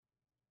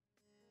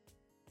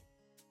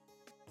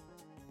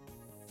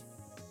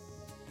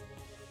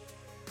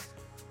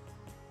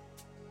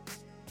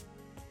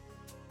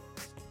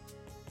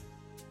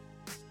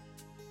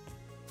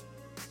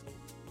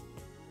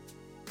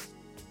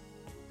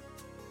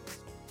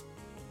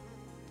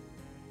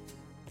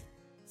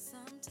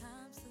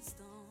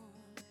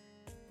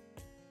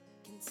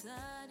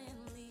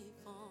suddenly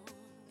form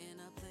in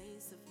a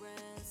place of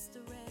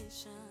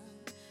restoration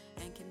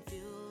and can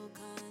feel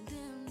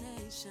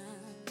condemnation.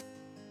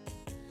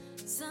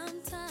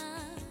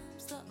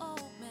 Sometimes the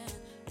old man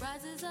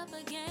rises up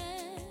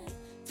again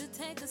to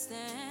take a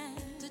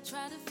stand, to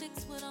try to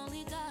fix what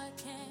only God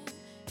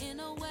can in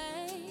a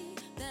way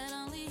that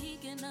only He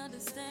can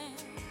understand.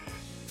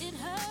 It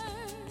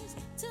hurts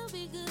to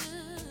be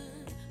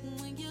good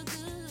when your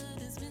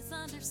good is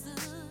misunderstood,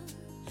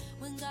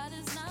 when God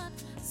is not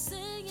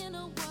saying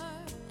a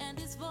word and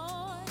His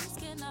voice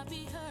cannot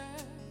be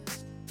heard.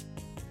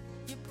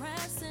 You're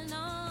pressing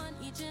on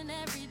each and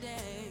every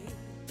day,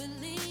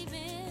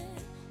 believing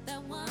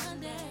that one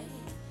day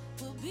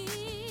will be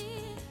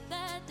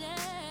that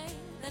day,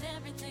 that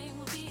everything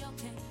will be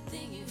okay.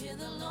 Then you hear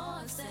the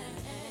Lord say,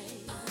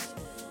 I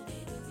will be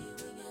with you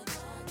in your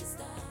darkest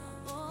hour.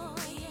 Oh,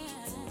 you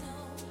need to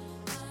know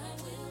I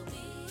will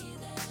be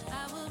there.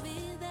 I will be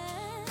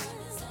there.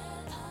 Promise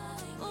that I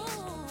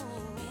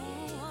will be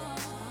there.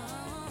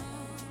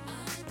 I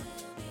will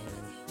be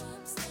with you,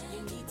 I'm standing.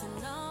 You need to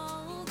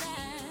know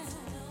that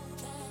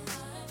I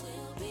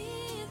will be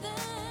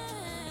there.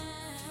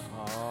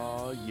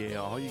 Oh, yeah.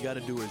 All you got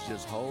to do is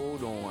just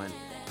hold on.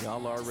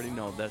 Y'all already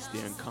know that's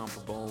the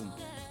incomparable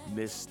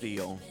Miss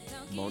Steele,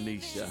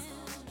 Monisha.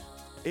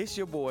 It's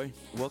your boy.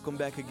 Welcome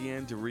back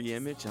again to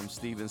Reimage. I'm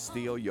Stephen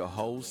Steele, your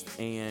host,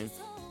 and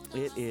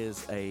it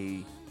is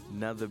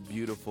another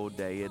beautiful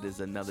day. It is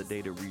another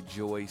day to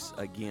rejoice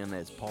again,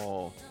 as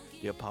the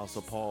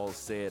Apostle Paul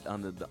said,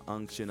 under the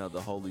unction of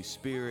the Holy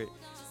Spirit,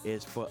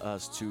 is for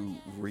us to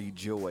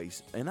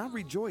rejoice. And I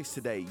rejoice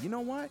today. You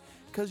know why?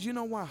 Because you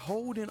know why?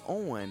 Holding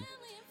on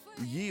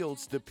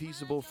yields the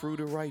peaceable fruit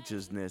of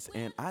righteousness.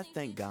 And I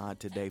thank God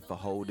today for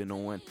holding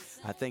on.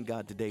 I thank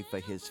God today for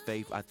His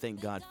faith. I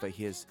thank God for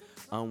His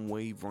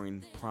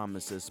unwavering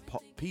promises.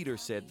 Peter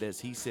said this.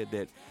 He said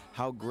that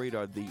how great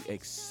are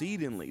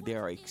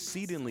there are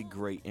exceedingly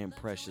great and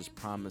precious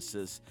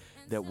promises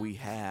that we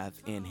have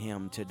in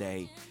Him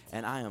today.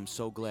 And I am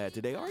so glad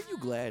today. Are you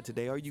glad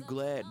today? Are you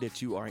glad that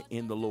you are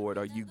in the Lord?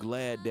 Are you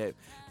glad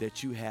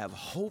that you have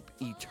hope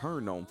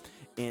eternal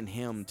in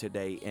Him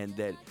today, and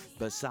that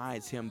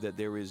besides Him that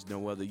there is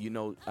no other? You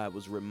know, I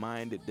was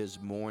reminded this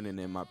morning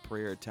in my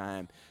prayer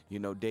time, you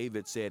know,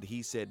 David said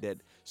that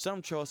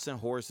some trust in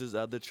horses,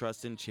 other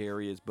trust in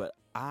chariots, but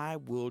I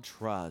will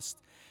trust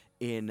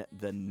in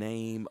the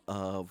name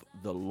of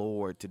the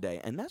Lord today.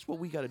 And that's what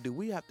we got to do.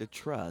 We have to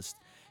trust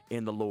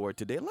in the Lord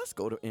today. Let's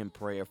go in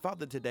prayer.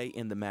 Father, today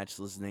in the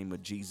matchless name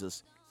of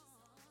Jesus,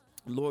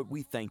 Lord,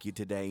 we thank you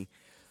today.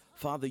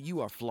 Father,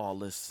 you are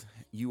flawless.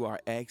 You are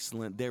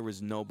excellent. There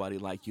is nobody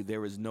like you.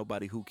 There is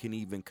nobody who can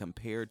even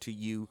compare to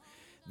you.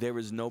 There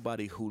is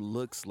nobody who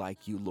looks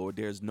like you, Lord.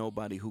 There's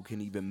nobody who can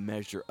even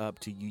measure up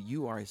to you.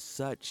 You are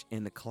such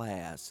in the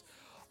class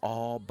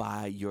all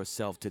by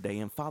yourself today.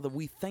 And Father,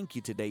 we thank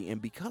you today.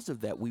 And because of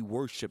that, we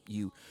worship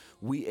you,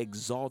 we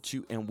exalt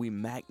you, and we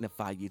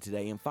magnify you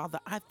today. And Father,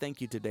 I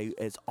thank you today,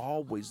 as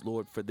always,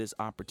 Lord, for this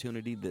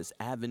opportunity, this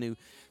avenue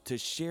to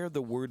share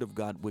the word of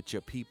God with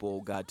your people,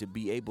 oh God, to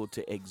be able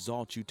to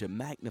exalt you, to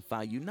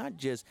magnify you, not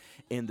just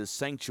in the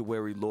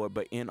sanctuary, Lord,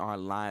 but in our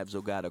lives,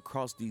 oh God,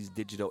 across these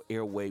digital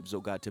airwaves,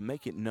 oh God, to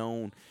make it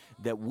known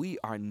that we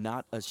are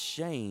not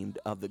ashamed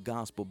of the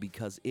gospel,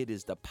 because it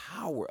is the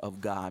power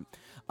of God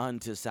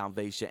unto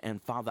salvation.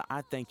 And Father,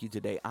 I thank you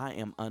today. I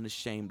am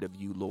unashamed of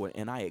you, Lord,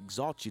 and I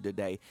exalt you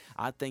today.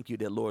 I thank you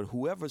that, Lord,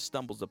 whoever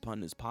stumbles upon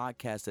this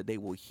podcast, that they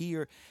will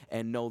hear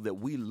and know that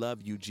we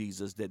love you,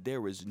 Jesus, that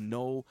there is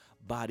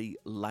nobody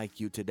like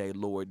you today,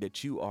 Lord,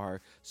 that you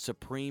are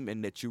supreme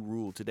and that you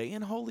rule today.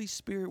 And Holy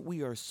Spirit,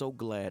 we are so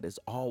glad, as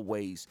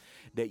always,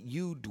 that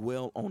you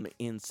dwell on the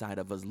inside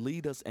of us.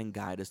 Lead us and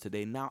guide us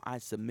today. Now I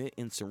submit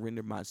and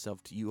surrender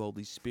myself to you,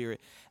 Holy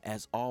Spirit,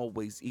 as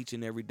always, each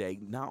and every day.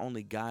 Not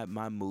only guide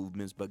my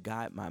movements, but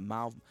guide my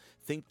mouth,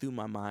 think through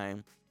my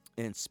mind,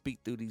 and speak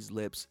through these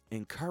lips.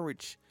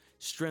 Encourage,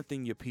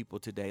 strengthen your people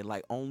today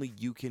like only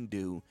you can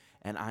do.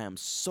 And I am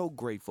so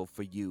grateful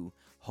for you,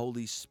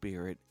 Holy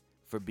Spirit,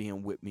 for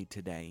being with me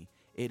today.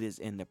 It is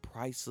in the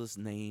priceless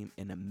name,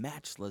 in the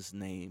matchless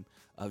name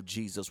of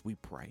Jesus we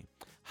pray.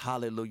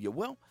 Hallelujah.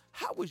 Well,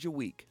 how was your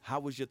week? How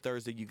was your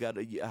Thursday?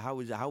 How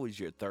was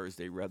your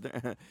Thursday,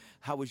 rather?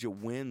 How was your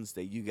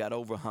Wednesday? You got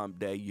over hump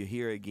day. You're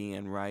here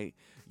again, right?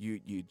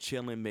 You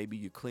chilling. Maybe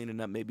you're cleaning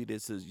up. Maybe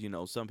this is,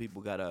 some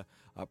people got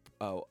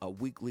a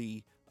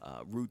weekly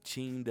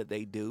routine that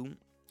they do.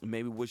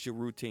 Maybe what's your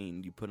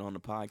routine? You put on a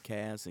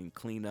podcast and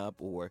clean up,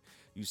 or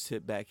you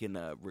sit back in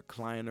a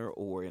recliner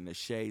or in a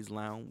chaise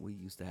lounge. We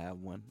used to have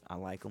one. I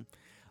like them.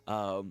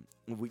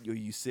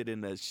 You sit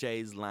in a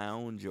chaise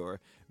lounge, or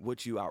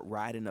what, you out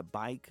riding a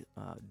bike,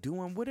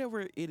 doing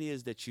whatever it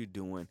is that you're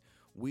doing.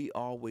 We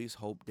always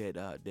hope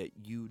that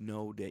you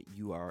know that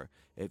you are,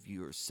 if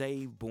you're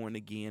saved, born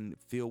again,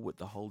 filled with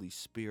the Holy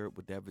Spirit,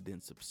 with the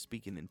evidence of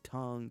speaking in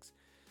tongues,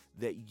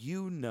 that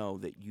you know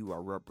that you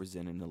are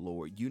representing the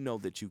Lord. You know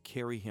that you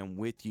carry Him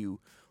with you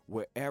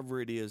wherever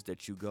it is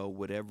that you go,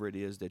 whatever it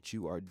is that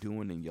you are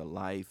doing in your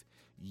life,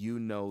 you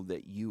know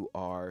that you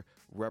are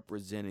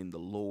representing the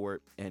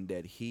Lord and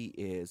that He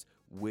is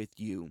with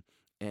you.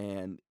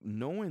 And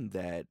knowing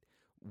that,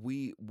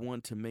 we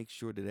want to make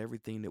sure that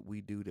everything that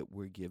we do, that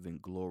we're giving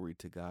glory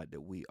to God,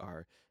 that we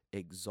are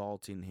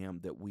exalting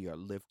Him, that we are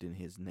lifting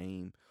His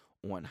name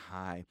on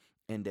high,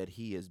 and that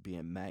He is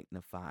being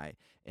magnified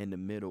in the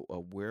middle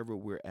of wherever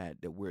we're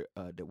at, that we're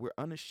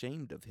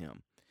unashamed of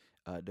Him,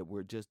 that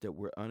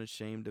we're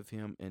unashamed of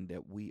Him, and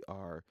that we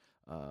are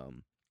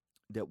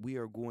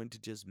going to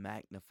just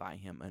magnify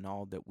Him in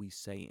all that we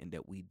say and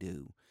that we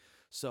do.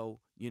 So,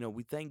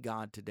 we thank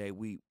God today.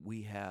 We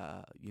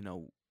have,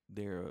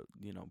 there are,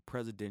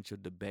 presidential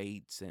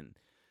debates, and,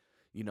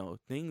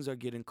 things are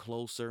getting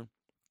closer.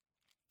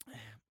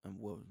 And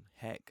well,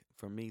 heck,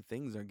 for me,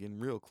 things are getting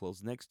real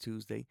close. Next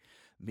Tuesday,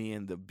 me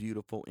and the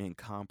beautiful,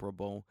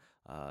 incomparable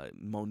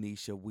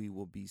Monisha, we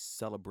will be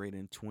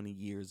celebrating 20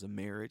 years of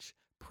marriage.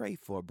 Pray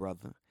for a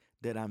brother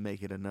that I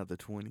make it another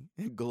 20.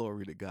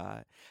 Glory to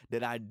God.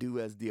 That I do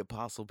as the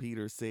Apostle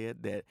Peter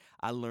said, that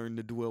I learn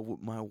to dwell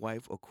with my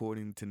wife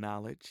according to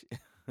knowledge.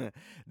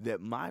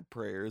 That my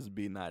prayers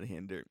be not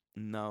hindered.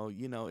 No,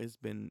 it's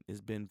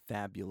been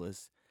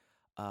fabulous.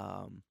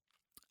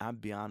 I'll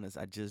be honest,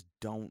 I just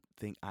don't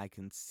think I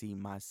can see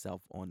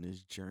myself on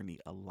this journey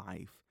of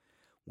life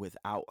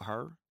without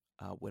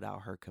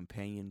her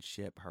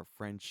companionship, her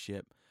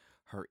friendship,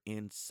 her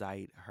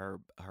insight, her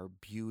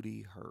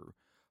beauty,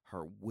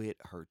 her wit,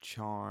 her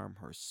charm,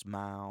 her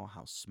smile,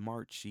 how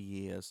smart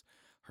she is,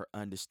 her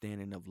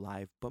understanding of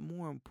life. But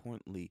more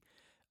importantly,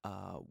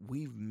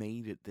 we've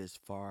made it this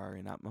far,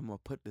 and I'm going to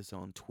put this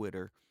on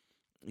Twitter.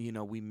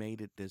 We made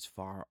it this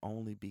far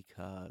only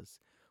because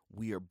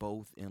we are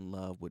both in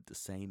love with the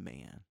same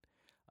man.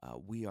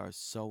 We are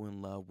so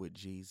in love with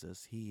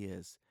Jesus. He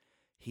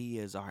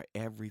is our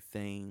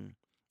everything,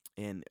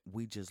 and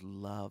we just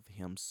love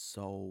Him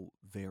so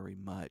very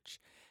much.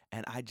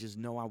 And I just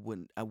know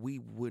we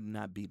would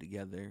not be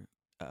together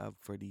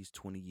for these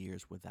 20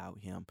 years without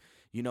Him.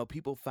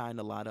 People find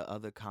a lot of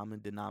other common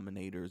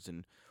denominators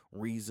and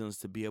reasons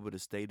to be able to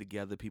stay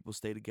together. People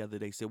stay together.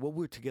 They say, well,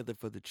 we're together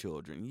for the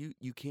children.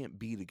 You can't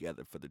be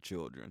together for the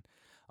children.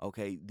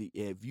 Okay,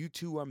 if you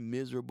two are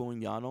miserable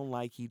and y'all don't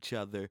like each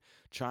other,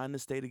 trying to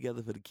stay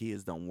together for the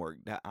kids don't work.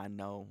 I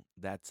know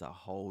that's a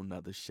whole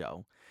nother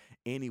show.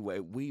 Anyway,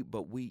 we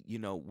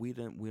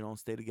don't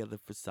stay together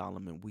for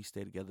Solomon. We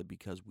stay together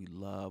because we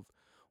love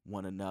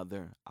one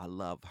another. I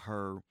love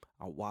her.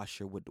 I wash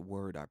her with the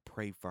word. I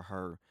pray for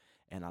her,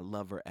 and I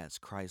love her as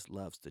Christ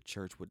loves the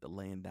church with the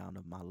laying down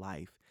of my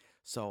life.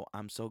 So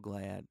I'm so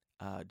glad.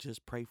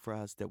 Just pray for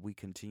us that we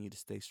continue to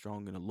stay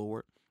strong in the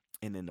Lord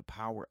and in the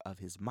power of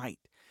His might.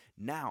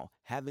 Now,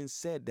 having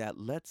said that,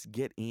 let's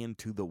get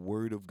into the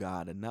Word of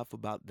God. Enough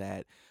about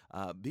that.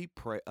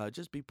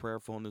 Just be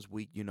prayerful in this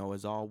week.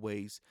 As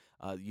always,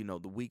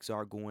 the weeks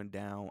are going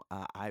down.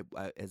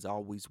 As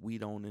always, we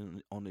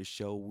don't on this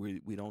show.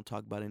 We don't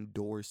talk about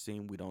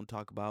endorsing. We don't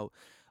talk about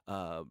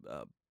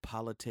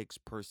politics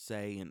per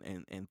se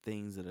and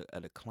things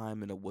at a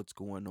climate of what's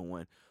going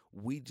on.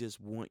 We just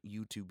want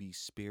you to be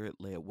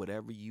Spirit-led.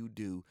 Whatever you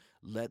do,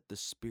 let the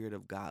Spirit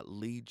of God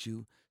lead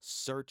you.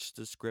 Search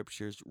the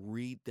scriptures,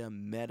 read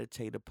them,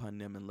 meditate upon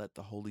them, and let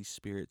the Holy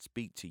Spirit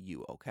speak to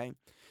you, okay?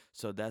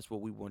 So that's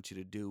what we want you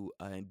to do.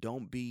 And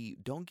don't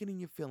get in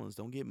your feelings.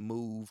 Don't get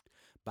moved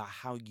by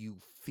how you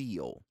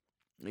feel.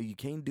 You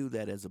can't do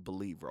that as a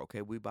believer,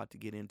 okay? We're about to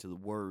get into the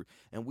Word.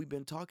 And we've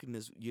been talking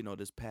this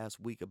past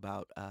week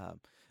about,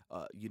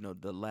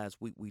 the last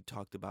week we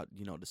talked about,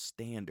 the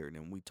standard.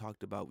 And we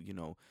talked about,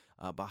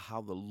 about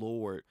how the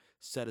Lord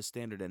set a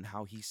standard and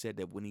how He said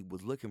that when He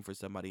was looking for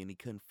somebody and He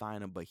couldn't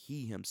find him, but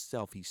He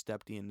Himself, He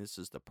stepped in. This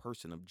is the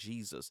person of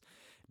Jesus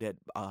that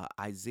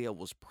Isaiah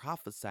was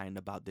prophesying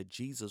about, that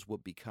Jesus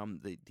would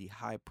become the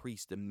high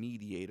priest, the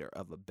mediator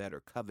of a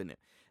better covenant,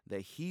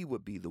 that He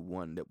would be the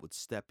one that would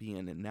step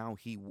in. And now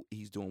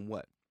he's doing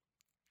what?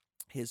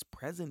 His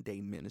present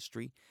day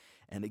ministry.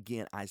 And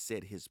again, I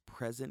said his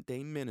present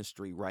day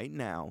ministry right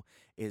now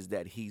is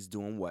that He's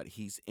doing what?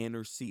 He's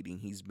interceding.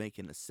 He's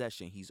making a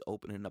session. He's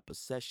opening up a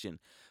session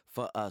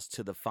for us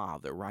to the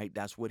Father, right?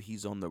 That's what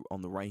He's on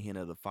the right hand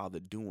of the Father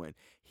doing.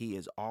 He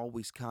is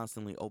always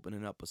constantly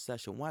opening up a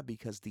session. Why?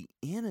 Because the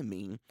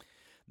enemy,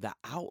 the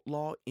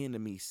outlaw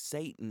enemy,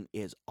 Satan,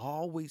 is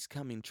always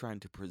coming trying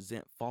to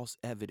present false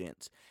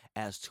evidence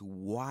as to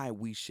why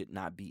we should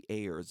not be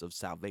heirs of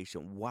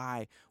salvation,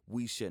 why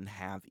we shouldn't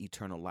have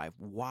eternal life,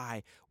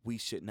 why we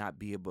should not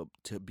be able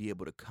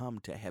to come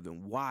to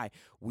heaven, why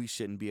we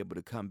shouldn't be able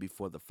to come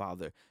before the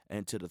Father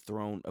and to the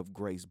throne of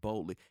grace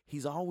boldly.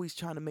 He's always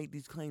trying to make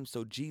these claims.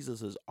 So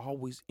Jesus is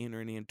always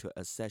entering into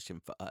a session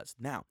for us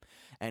now,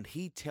 and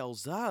He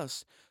tells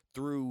us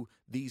through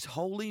these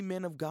holy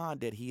men of God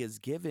that he has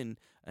given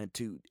and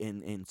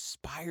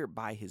inspired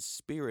by his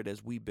spirit,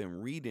 as we've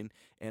been reading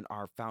in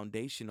our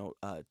foundational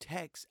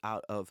text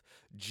out of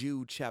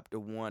Jude chapter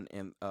 1.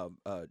 And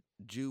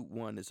Jude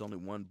 1 is only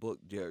one book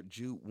there,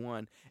 Jude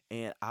 1.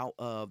 And out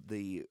of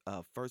the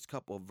first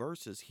couple of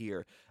verses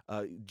here,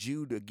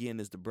 Jude again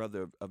is the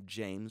brother of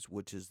James,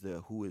 which is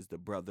who is the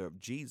brother of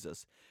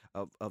Jesus,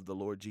 of the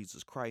Lord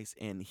Jesus Christ.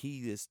 And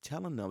he is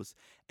telling us,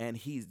 and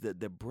he's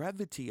the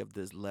brevity of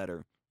this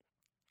letter,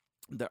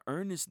 the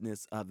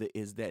earnestness of it,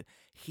 is that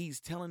he's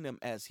telling them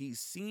as he's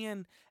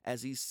seeing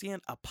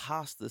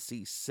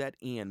apostasy set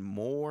in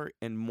more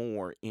and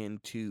more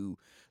into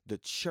the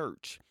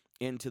church,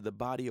 into the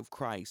body of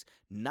Christ,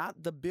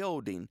 not the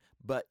building,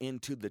 but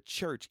into the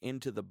church,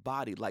 into the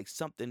body, like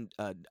something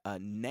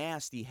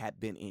nasty had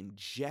been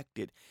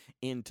injected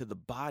into the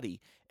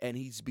body. And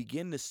he's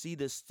beginning to see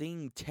this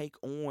thing take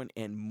on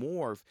and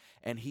morph.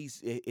 And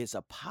it's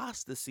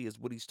apostasy is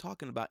what he's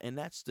talking about. And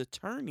that's the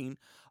turning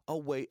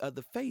away of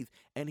the faith.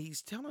 And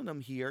he's telling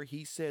them here,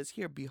 he says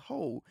here,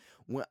 behold,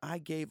 when I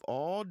gave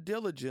all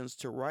diligence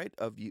to write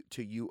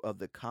to you of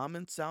the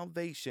common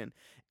salvation,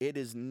 it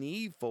is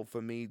needful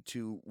for me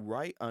to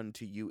write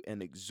unto you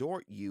and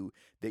exhort you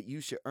that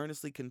you should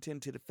earnestly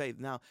contend to the faith.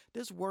 Now,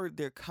 this word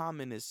there,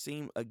 common, is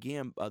seen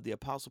again. The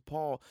Apostle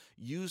Paul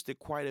used it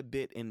quite a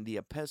bit in the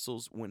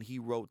epistles when he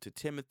wrote to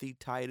Timothy,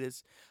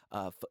 Titus,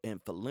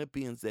 and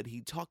Philippians, that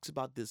he talks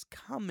about this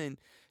common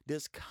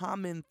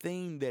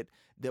thing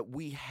that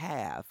we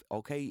have,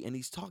 okay? And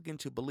he's talking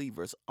to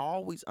believers.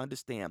 Always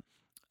understand,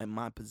 in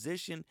my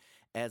position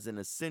as an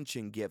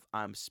ascension gift,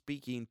 I'm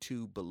speaking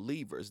to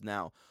believers.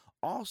 Now,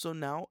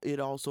 it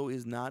also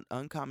is not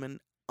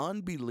uncommon.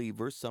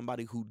 Unbelievers,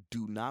 somebody who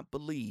do not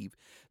believe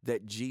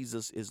that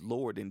Jesus is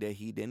Lord and that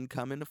he didn't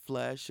come in the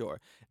flesh, or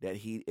that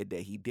he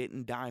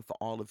didn't die for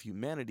all of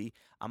humanity.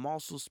 I'm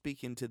also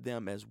speaking to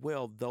them as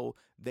well, though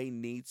they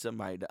need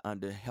somebody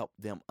to help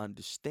them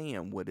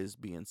understand what is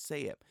being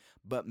said.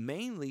 But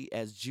mainly,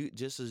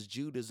 just as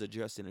Jude is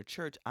addressing the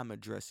church, I'm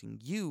addressing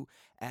you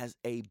as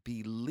a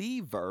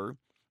believer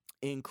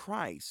in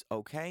Christ,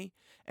 okay?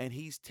 And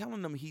he's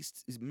telling them, he's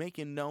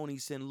making known,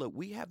 he's saying, look,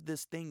 we have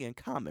this thing in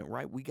common,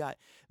 right? We got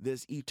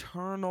this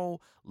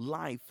eternal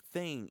life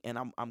thing, and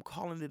I'm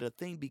calling it a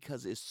thing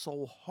because it's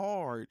so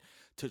hard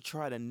to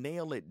try to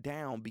nail it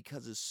down,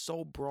 because it's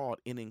so broad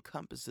and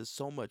encompasses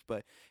so much.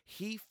 But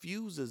he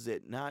fuses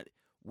it not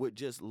with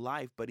just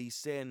life, but he's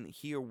saying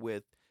here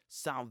with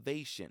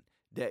salvation,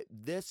 that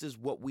this is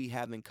what we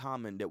have in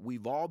common, that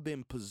we've all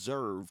been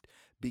preserved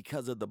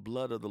because of the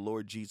blood of the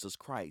Lord Jesus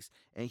Christ.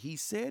 And he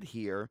said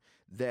here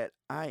that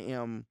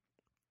I'm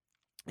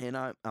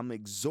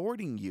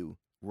exhorting you,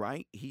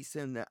 right? He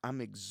said that I'm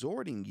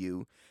exhorting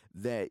you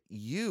that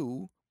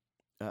you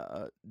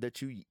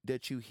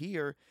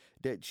hear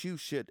that you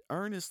should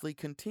earnestly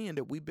contend,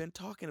 that we've been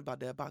talking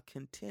about that, about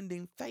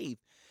contending faith,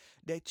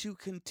 that you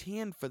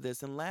contend for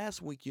this. And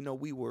last week,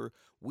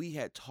 we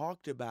had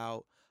talked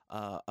about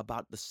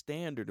the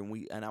standard,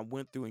 and I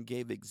went through and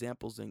gave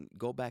examples, and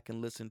go back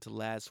and listen to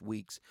last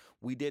week's.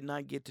 We did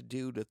not get to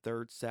do the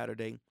third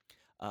Saturday.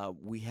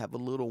 We have a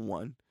little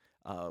one,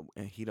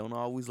 and he don't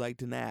always like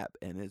to nap,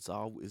 and it's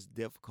always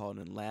difficult.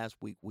 And last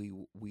week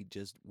we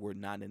just were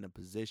not in a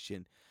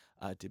position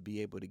to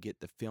be able to get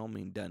the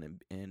filming done,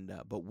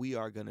 but we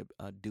are gonna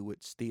do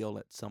it still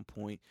at some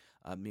point.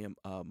 Me and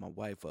my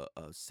wife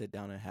sit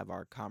down and have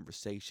our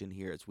conversation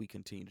here as we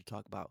continue to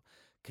talk about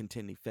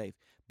contending faith.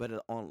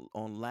 But on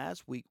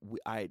last week,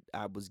 I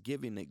was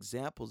giving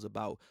examples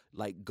about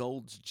like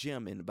Gold's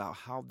Gym, and about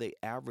how they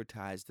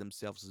advertise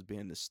themselves as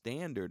being the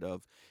standard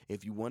of,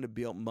 if you want to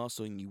build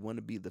muscle and you want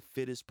to be the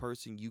fittest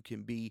person you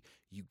can be,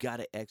 you got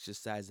to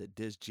exercise at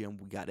this gym.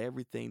 We got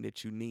everything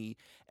that you need.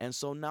 And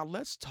so now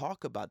let's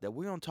talk about that.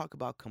 We're going to talk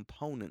about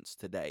components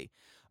today.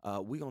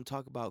 We're going to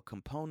talk about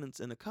components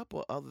and a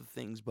couple of other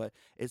things, but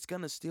it's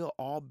going to still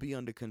all be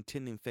under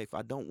contending faith.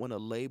 I don't want to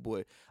label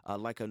it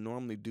like I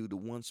normally do to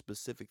one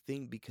specific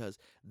thing, because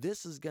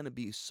this is going to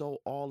be so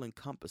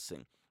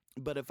all-encompassing.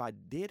 But if I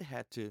did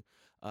have to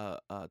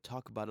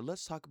talk about it,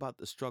 let's talk about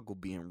the struggle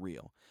being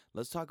real.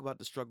 Let's talk about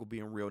the struggle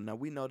being real. Now,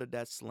 we know that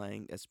that's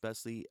slang,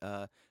 especially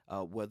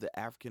whether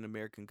African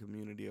American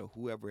community or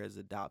whoever has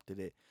adopted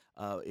it.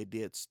 It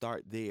did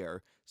start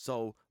there.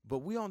 So, but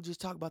we don't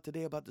just talk about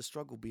today about the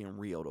struggle being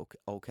real.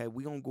 Okay,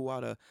 we gonna go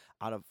out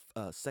of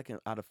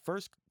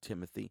First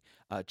Timothy,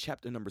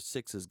 chapter number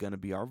 6 is gonna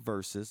be our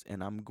verses,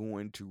 and I'm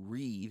going to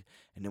read,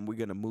 and then we're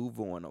gonna move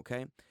on.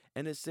 Okay.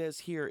 And it says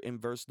here in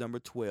verse number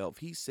 12,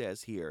 he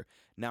says here,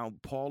 now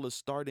Paul is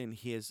starting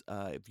his,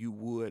 if you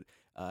would,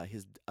 I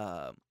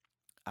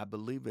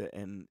believe it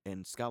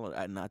in scholar,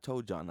 and I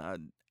told y'all,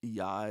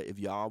 if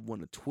y'all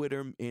want to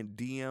Twitter and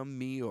DM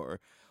me or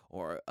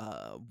or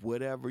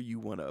whatever you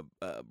want to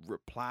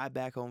reply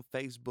back on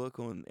Facebook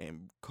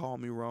and call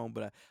me wrong,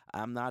 but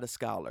I'm not a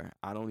scholar.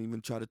 I don't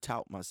even try to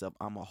tout myself.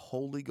 I'm a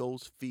Holy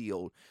Ghost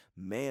filled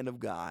man of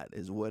God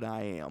is what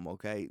I am,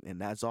 okay? And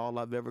that's all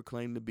I've ever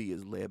claimed to be,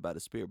 is led by the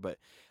Spirit. But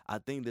I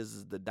think this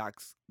is the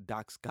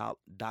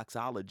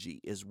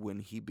doxology, is when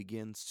he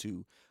begins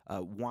to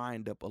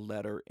wind up a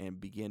letter and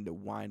begin to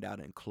wind out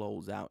and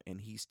close out.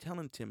 And he's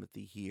telling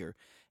Timothy here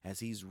as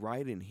he's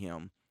writing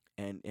him,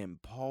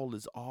 and Paul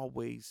is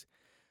always,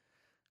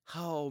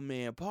 oh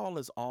man, Paul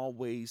is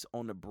always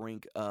on the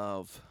brink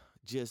of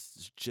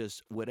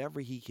just whatever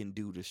he can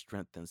do to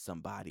strengthen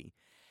somebody.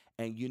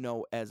 And you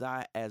know, as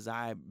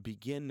I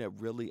begin to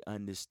really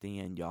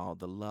understand, y'all,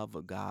 the love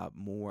of God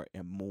more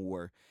and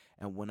more,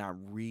 and when I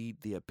read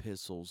the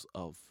epistles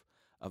of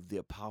the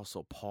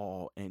Apostle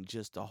Paul and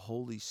just the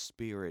Holy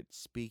Spirit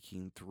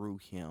speaking through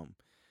him,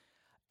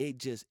 it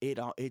just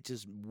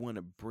want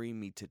to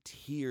bring me to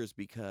tears,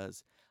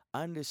 because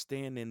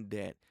understanding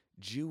that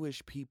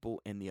Jewish people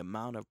and the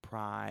amount of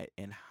pride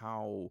and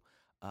how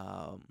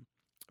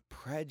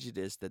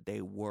prejudiced that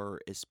they were,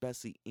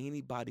 especially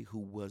anybody who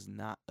was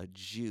not a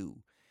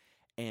Jew,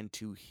 and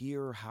to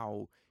hear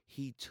how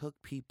he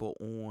took people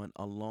on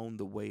along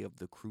the way of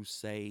the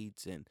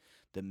Crusades and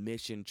the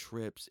mission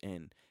trips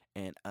and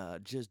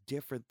just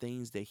different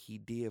things that he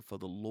did for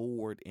the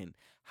Lord, and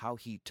how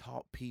he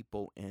taught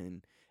people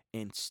and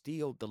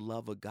instilled the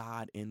love of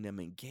God in them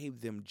and gave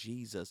them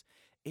Jesus.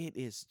 It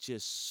is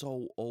just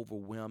so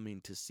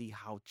overwhelming to see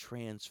how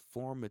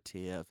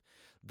transformative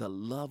the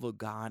love of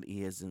God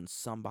is in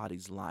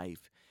somebody's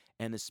life,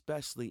 and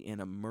especially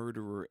in a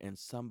murderer and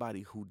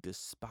somebody who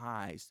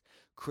despised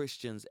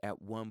Christians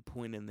at one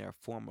point in their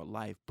former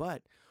life.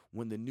 But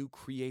when the new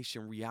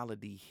creation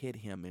reality hit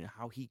him, and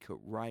how he could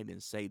write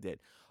and say that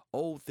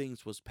old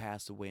things was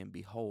passed away, and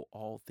behold,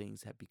 all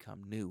things have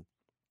become new.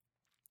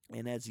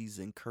 And as he's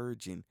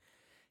encouraging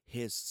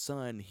his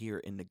son here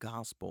in the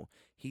gospel,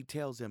 he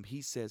tells him,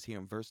 he says here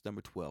in verse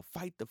number 12,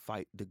 fight the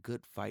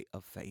good fight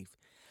of faith.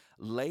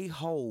 Lay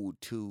hold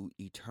to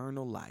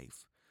eternal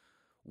life,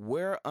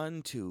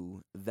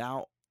 whereunto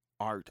thou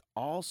art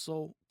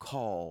also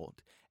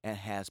called and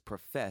has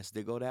professed.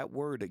 There go that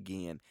word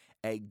again.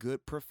 A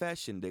good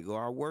profession. There go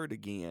our word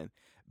again.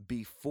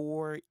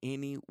 Before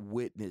any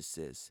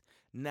witnesses.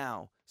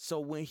 Now, so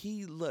when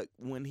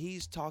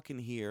he's talking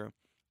here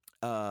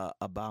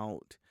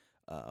about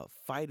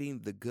fighting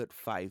the good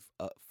fight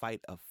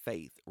of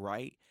faith,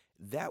 right?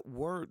 That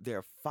word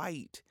there,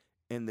 fight,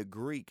 in the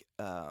Greek,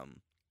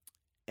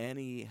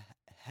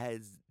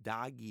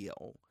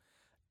 anihasdagio,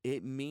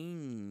 it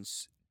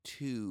means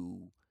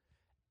to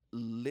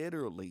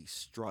literally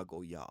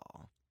struggle,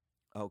 y'all.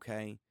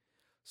 Okay?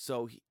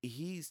 So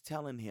he's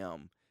telling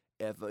him,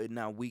 if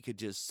now we could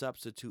just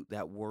substitute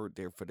that word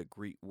there for the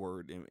Greek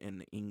word in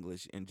the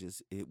English, and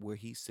just where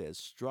he says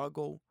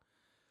struggle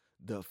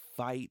the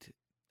fight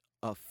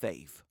of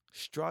faith.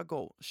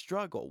 Struggle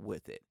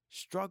with it.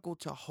 Struggle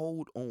to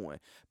hold on,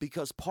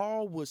 because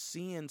Paul was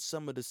seeing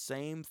some of the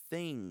same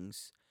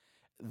things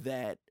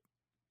that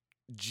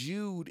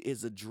Jude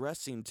is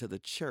addressing to the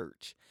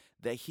church,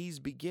 that he's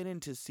beginning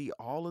to see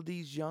all of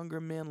these younger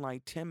men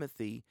like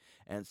Timothy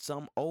and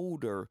some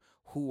older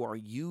who are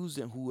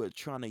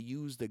trying to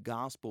use the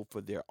gospel for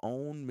their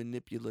own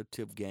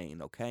manipulative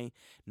gain. Okay.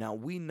 Now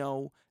we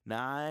know,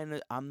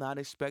 I'm not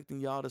expecting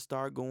y'all to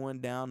start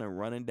going down and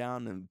running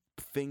down and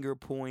finger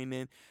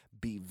pointing.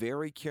 Be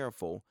very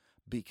careful,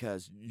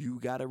 because you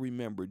got to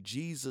remember,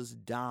 Jesus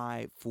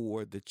died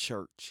for the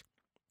church.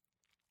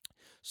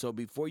 So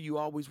before you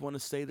always want to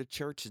say the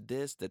church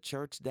this, the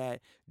church that,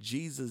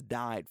 Jesus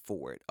died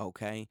for it,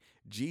 okay?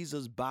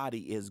 Jesus'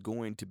 body is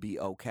going to be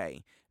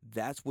okay.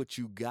 That's what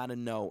you got to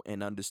know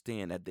and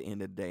understand at the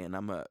end of the day, and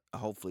I'm going to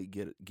hopefully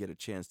get a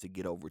chance to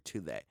get over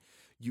to that.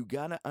 You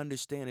got to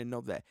understand and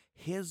know that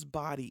his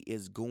body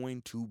is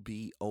going to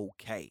be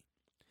okay.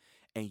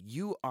 And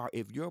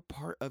if you're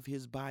part of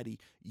his body,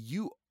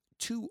 you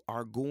too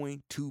are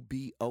going to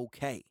be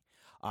okay.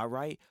 All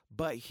right.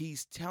 But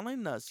he's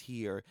telling us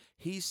here,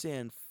 he's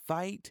saying,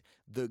 fight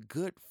the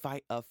good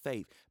fight of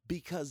faith,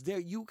 because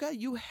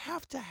you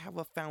have to have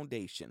a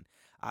foundation.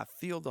 I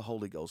feel the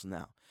Holy Ghost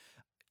now.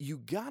 You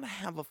got to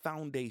have a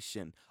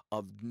foundation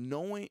of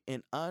knowing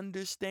and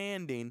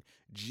understanding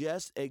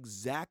just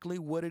exactly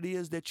what it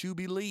is that you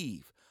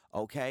believe.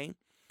 Okay.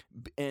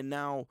 And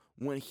now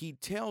when he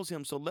tells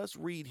him, so let's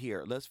read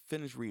here. Let's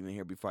finish reading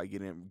here before I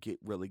get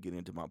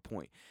into my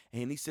point.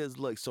 And he says,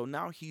 look, so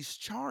now he's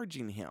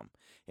charging him.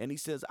 And he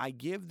says, I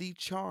give thee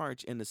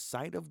charge in the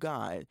sight of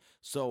God.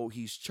 So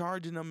he's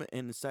charging him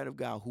in the sight of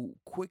God, who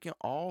quicken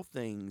all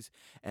things,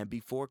 and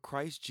before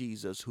Christ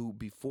Jesus, who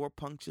before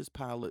Pontius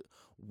Pilate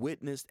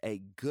witnessed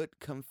a good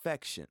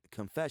confession.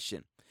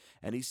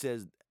 And he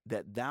says,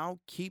 that thou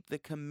keep the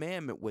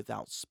commandment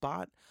without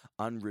spot,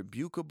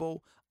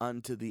 unrebukable,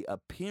 unto the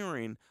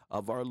appearing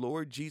of our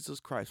Lord Jesus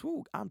Christ.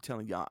 Woo, I'm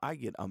telling y'all, I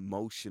get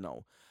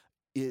emotional.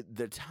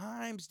 The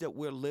times that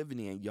we're living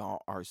in,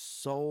 y'all, are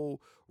so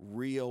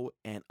real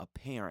and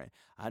apparent.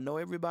 I know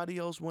everybody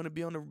else want to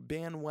be on the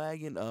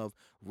bandwagon of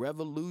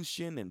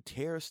revolution and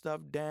tear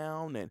stuff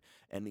down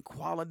and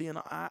equality, and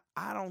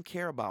I don't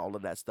care about all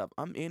of that stuff.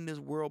 I'm in this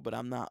world, but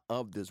I'm not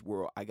of this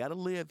world. I got to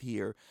live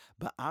here,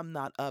 but I'm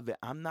not of it.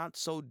 I'm not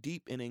so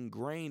deep and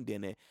ingrained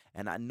in it,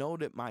 and I know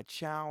that my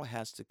child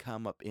has to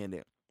come up in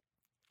it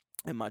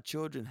and my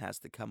children has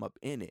to come up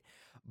in it.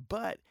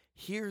 But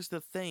here's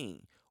the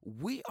thing.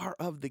 We are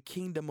of the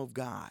kingdom of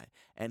God.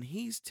 And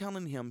he's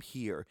telling him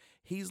here,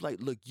 he's like,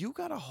 look, you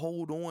got to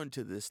hold on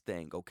to this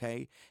thing,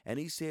 okay? And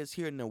he says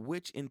here, now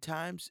which in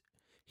times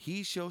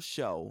he shall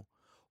show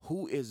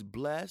who is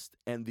blessed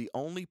and the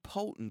only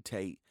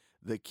potentate,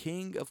 the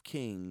King of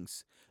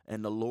kings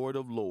and the Lord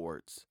of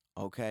lords,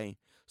 okay?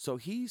 So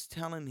he's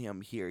telling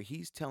him here,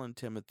 he's telling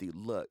Timothy,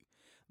 look,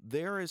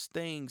 there is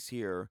things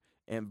here.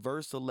 In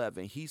verse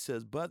 11, he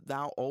says, but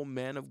thou, O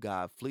man of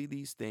God, flee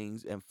these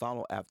things and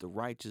follow after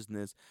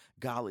righteousness,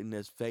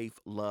 godliness, faith,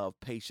 love,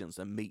 patience,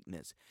 and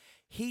meekness.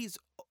 He's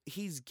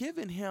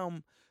given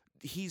him,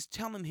 he's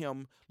telling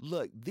him,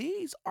 look,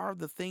 these are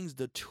the things,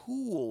 the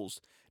tools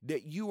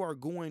that you are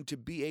going to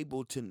be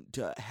able to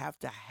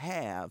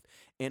have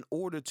in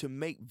order to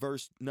make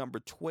verse number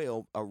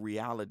 12 a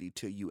reality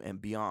to you and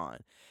beyond.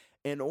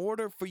 In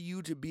order for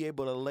you to be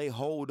able to lay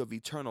hold of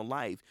eternal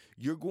life,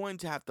 you're going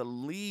to have to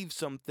leave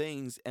some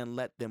things and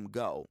let them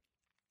go.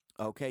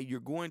 Okay, you're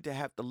going to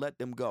have to let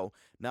them go.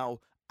 Now,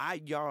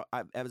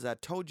 as I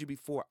told you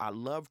before, I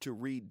love to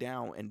read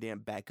down and then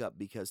back up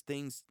because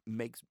things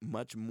makes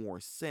much more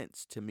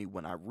sense to me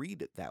when I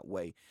read it that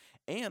way,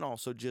 and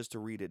also just to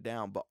read it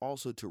down, but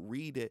also to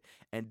read it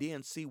and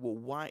then see, well,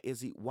 why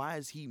is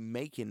he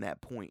making that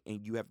point?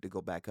 And you have to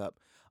go back up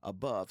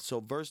above.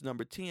 So verse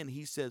number 10,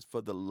 he says,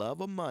 for the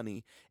love of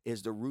money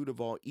is the root of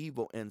all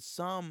evil, and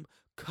some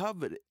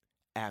coveted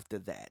after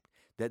that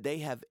they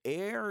have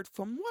erred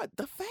from what?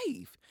 The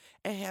faith,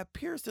 and have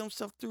pierced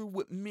themselves through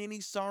with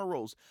many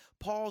sorrows.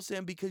 Paul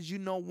saying, because you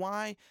know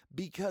why?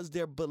 Because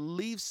their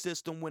belief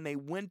system, when they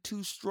went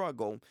to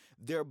struggle,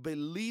 their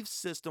belief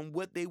system,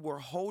 what they were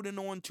holding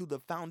on to, the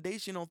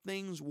foundational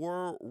things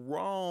were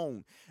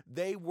wrong.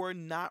 They were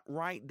not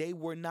right. They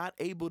were not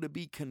able to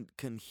be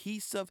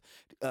cohesive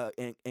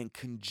and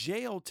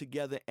congeal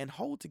together and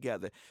hold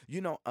together.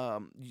 You know,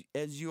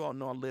 as you all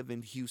know, I live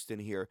in Houston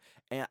here,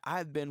 and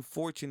I've been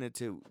fortunate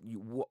to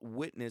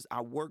witness.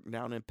 I work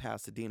down in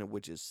Pasadena,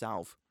 which is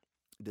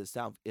the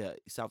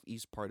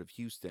southeast part of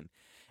Houston,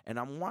 and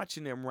I'm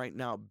watching them right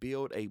now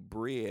build a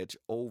bridge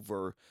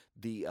over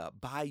the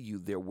bayou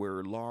there,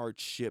 where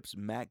large ships,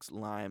 max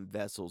line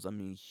vessels, I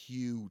mean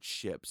huge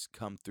ships,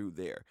 come through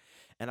there.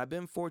 And I've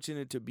been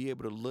fortunate to be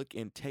able to look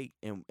and take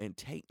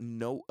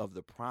note of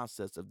the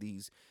process of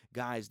these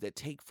guys that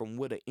take from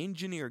what an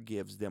engineer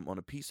gives them on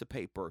a piece of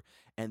paper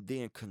and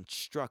then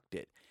construct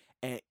it.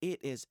 And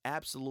it is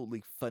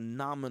absolutely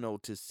phenomenal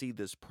to see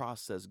this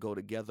process go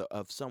together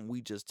of something we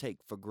just take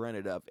for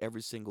granted of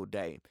every single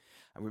day.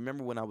 I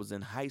remember when I was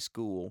in high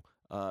school,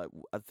 I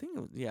think it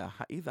was,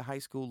 either high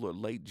school or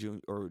late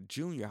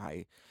junior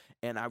high.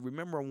 And I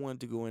remember I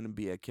wanted to go in and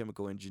be a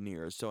chemical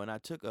engineer. And I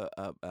took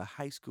a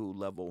high school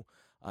level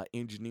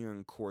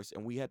engineering course,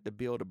 and we had to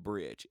build a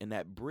bridge. And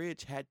that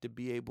bridge had to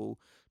be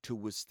able to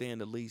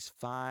withstand at least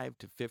 5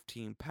 to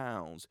 15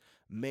 pounds,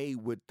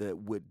 made with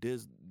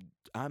this,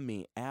 I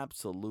mean,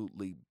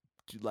 absolutely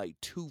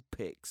like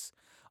toothpicks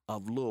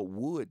of little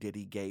wood that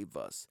he gave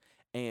us.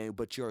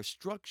 But your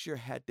structure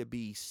had to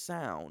be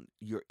sound.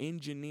 Your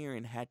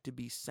engineering had to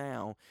be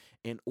sound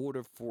in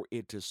order for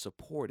it to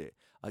support it.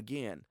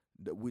 Again,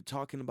 we're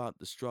talking about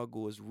the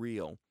struggle is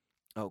real,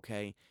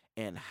 okay?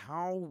 And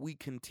how we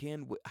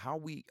contend with, how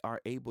we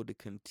are able to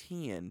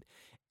contend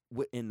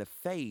in the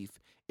faith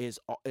is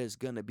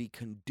going to be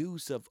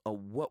conducive of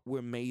what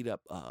we're made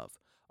up of,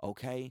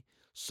 okay?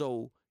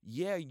 So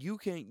yeah, you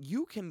can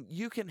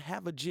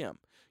have a gym,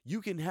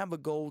 you can have a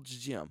Gold's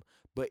Gym,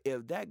 but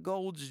if that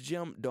Gold's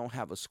Gym don't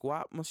have a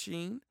squat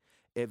machine,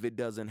 if it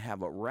doesn't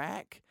have a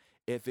rack,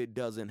 if it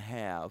doesn't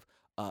have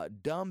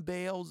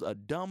dumbbells, a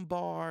dumb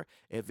bar,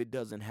 if it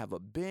doesn't have a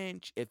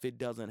bench, if it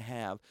doesn't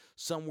have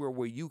somewhere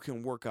where you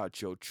can work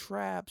out your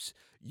traps,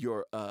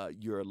 your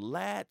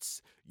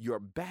lats, your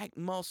back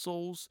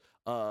muscles,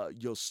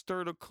 your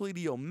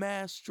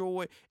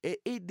sternocleidomastoid,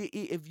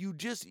 if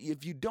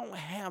you don't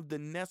have the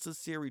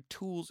necessary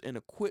tools and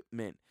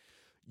equipment,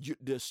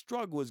 the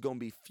struggle is going to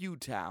be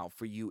futile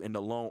for you in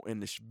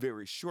the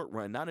very short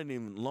run, not in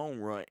even long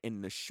run. In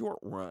the short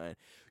run,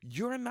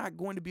 you're not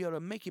going to be able to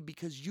make it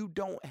because you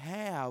don't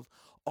have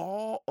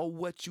all of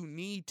what you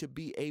need to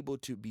be able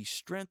to be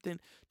strengthened,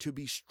 to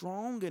be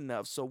strong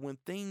enough. So when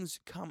things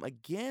come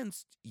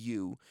against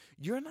you,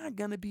 you're not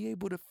going to be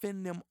able to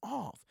fend them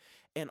off.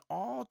 And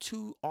all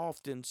too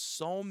often,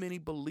 so many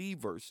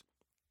believers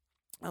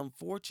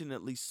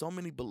unfortunately, so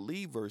many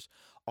believers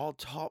are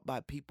taught by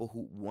people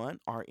who, one,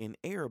 are in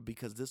error,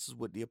 because this is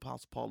what the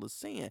Apostle Paul is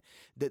saying,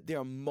 that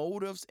their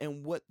motives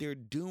and what they're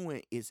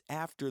doing is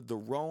after the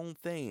wrong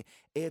thing.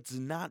 It's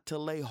not to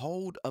lay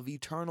hold of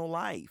eternal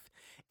life.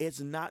 It's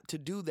not to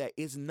do that.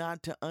 It's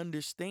not to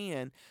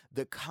understand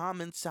the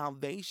common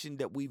salvation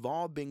that we've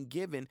all been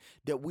given,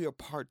 that we are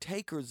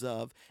partakers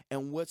of,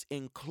 and what's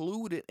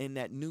included in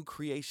that new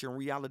creation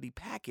reality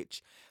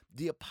package.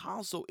 The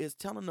apostle is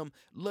telling them,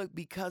 look,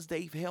 because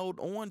they've held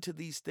on to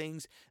these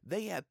things,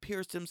 they have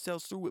pierced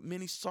themselves through with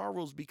many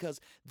sorrows,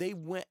 because they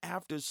went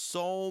after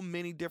so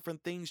many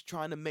different things,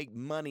 trying to make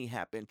money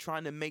happen,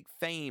 trying to make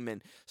fame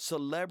and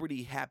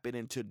celebrity happen,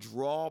 and to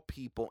draw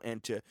people,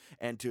 and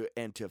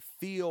to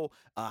fill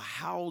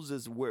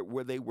houses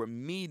where they were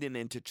meeting,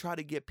 and to try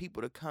to get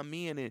people to come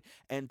in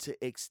and to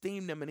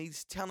esteem them. And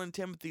he's telling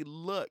Timothy,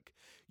 look,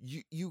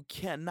 you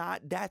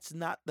cannot, that's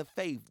not the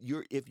faith.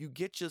 If you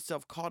get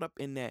yourself caught up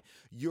in that,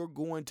 you're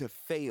going to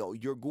fail.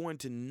 You're going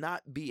to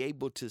not be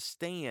able to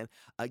stand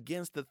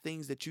against the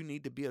things that you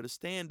need to be able to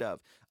stand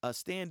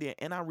in.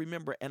 And I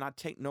remember, and I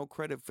take no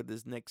credit for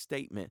this next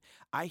statement,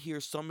 I hear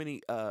so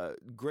many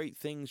great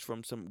things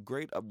from some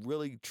great,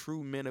 really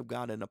true men of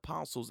God and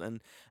apostles.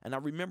 And I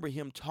remember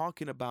him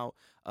talking about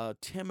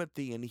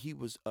Timothy, and he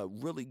was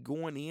really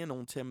going in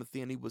on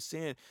Timothy, and he was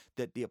saying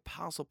that the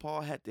Apostle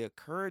Paul had to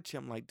encourage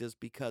him like this,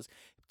 because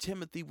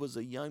Timothy was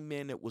a young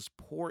man that was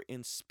poor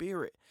in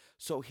spirit.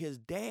 So his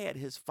dad,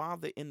 his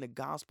father in the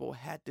gospel,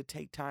 had to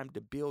take time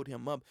to build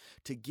him up,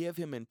 to give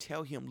him and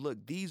tell him,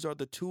 look, these are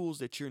the tools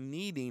that you're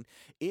needing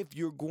if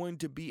you're going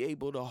to be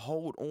able to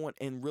hold on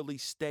and really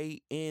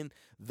stay in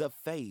the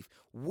faith.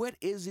 What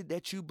is it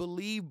that you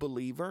believe,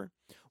 believer?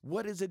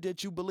 What is it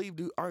that you believe?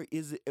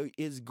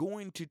 Is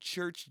going to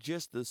church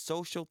just the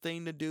social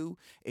thing to do?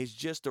 Is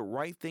just the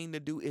right thing to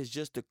do? Is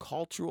just the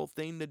cultural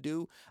thing to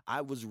do?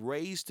 I was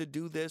raised to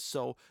do this,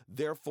 so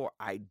therefore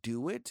I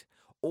do it.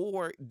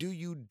 Or do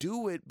you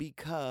do it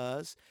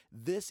because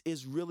this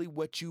is really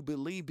what you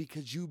believe,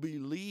 because you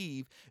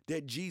believe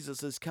that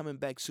Jesus is coming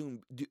back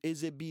soon?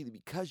 Is it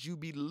because you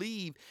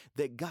believe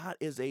that God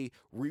is a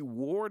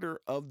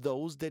rewarder of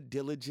those that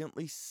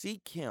diligently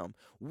seek him?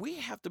 We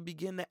have to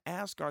begin to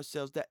ask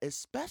ourselves that,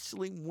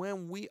 especially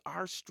when we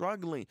are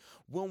struggling,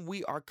 when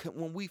we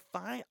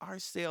find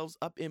ourselves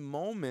up in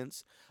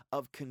moments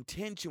of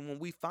contention, when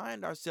we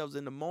find ourselves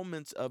in the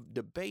moments of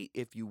debate,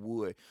 if you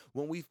would,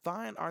 when we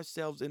find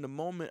ourselves in the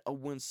moment of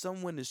when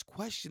someone is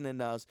questioning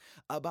us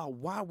about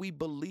why we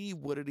believe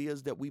what it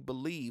is that we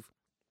believe.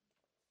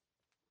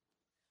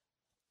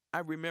 I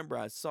remember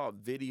I saw a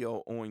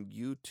video on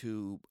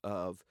YouTube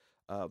of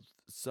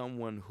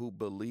someone who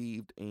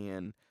believed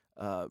in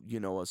a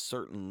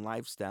certain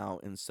lifestyle,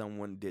 and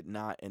someone did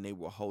not, and they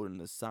were holding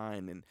a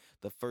sign. And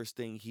the first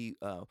thing he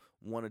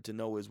wanted to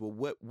know is,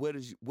 well,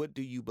 what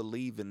do you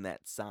believe in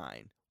that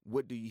sign?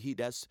 What do you?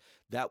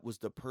 That was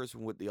the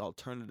person with the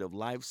alternative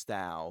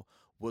lifestyle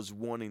was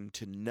wanting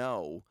to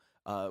know,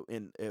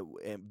 and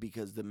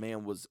because the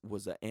man was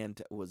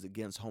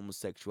against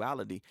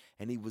homosexuality,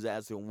 and he was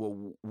asking,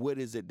 well, what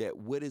is it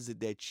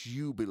that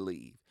you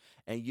believe?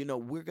 And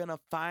we're gonna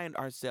find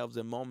ourselves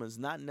in moments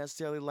not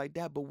necessarily like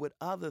that, but with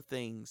other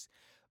things.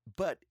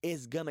 But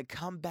it's going to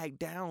come back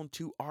down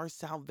to our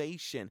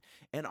salvation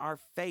and our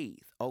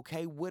faith,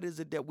 okay? What is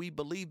it that we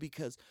believe?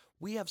 Because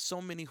we have so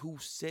many who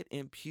sit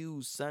in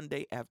pews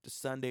Sunday after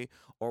Sunday,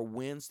 or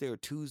Wednesday or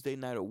Tuesday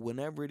night, or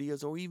whenever it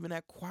is, or even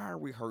at choir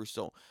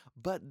rehearsal,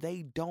 but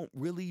they don't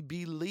really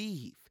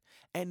believe.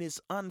 And it's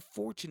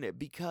unfortunate,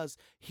 because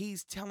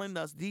he's telling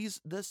us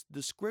the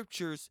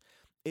scriptures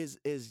is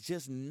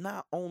just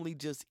not only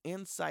just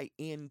insight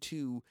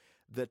into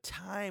the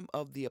time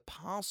of the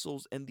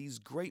apostles and these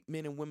great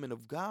men and women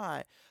of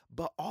God,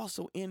 but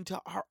also into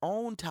our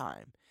own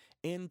time,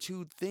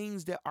 into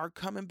things that are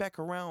coming back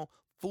around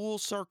full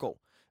circle,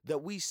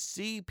 that we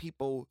see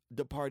people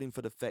departing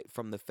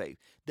from the faith,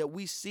 that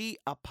we see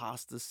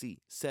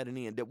apostasy setting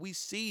in, that we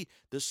see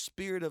the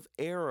spirit of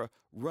error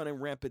running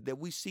rampant, that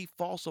we see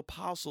false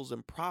apostles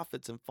and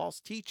prophets and false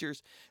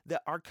teachers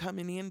that are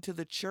coming into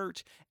the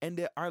church and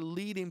that are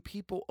leading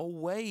people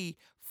away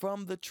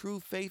from the true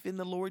faith in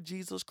the Lord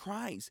Jesus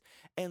Christ.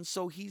 And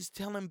so he's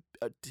telling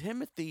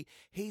Timothy,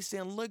 he's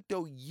saying, look,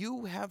 though,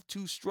 you have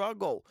to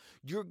struggle.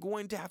 You're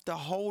going to have to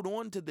hold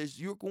on to this.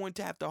 You're going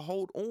to have to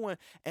hold on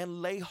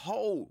and lay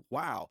hold.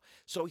 Wow.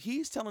 So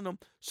he's telling them,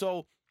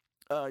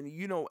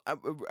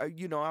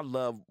 I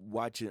love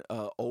watching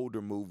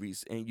older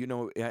movies, and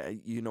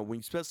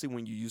especially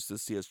when you used to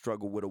see a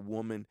struggle with a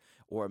woman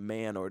or a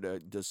man, or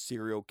the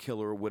serial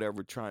killer or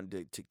whatever trying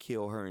to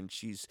kill her, and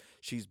she's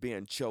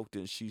being choked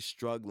and she's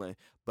struggling,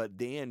 but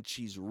then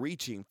she's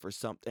reaching for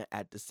something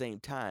at the same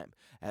time.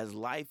 As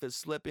life is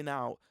slipping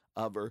out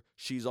of her,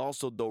 she's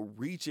also though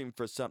reaching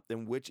for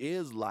something, which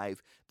is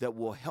life, that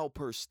will help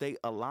her stay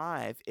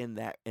alive in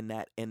that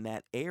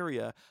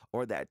area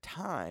or that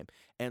time.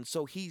 And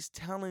so he's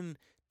telling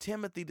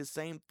Timothy, the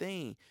same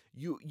thing.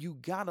 You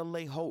gotta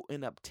lay hold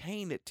and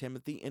obtain it,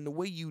 Timothy. And the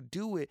way you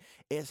do it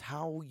is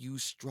how you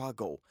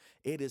struggle.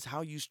 It is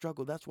how you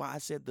struggle. That's why I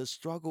said the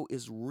struggle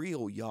is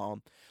real,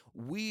 y'all.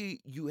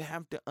 You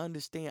have to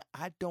understand,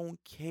 I don't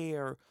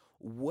care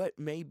what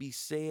may be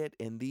said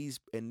in these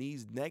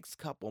next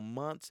couple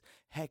months,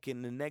 heck,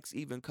 in the next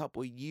even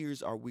couple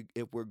years,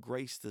 if we're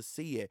graced to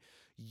see it.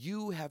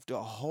 You have to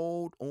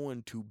hold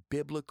on to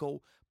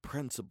biblical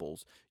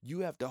principles. You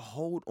have to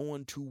hold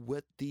on to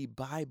what the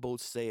Bible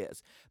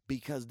says,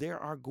 because there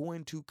are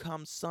going to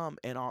come some,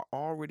 and are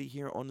already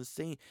here on the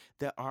scene,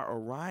 that are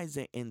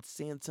arising and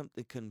saying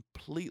something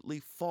completely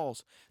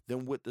false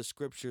than what the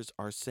scriptures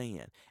are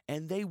saying.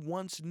 And they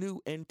once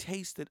knew and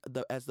tasted,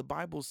 as the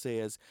Bible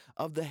says,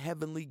 of the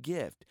heavenly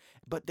gift,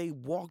 but they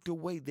walked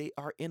away. They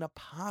are in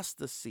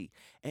apostasy,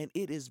 and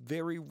it is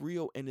very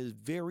real and is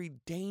very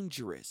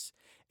dangerous.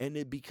 And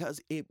it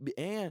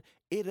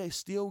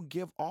still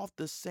give off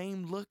the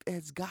same look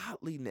as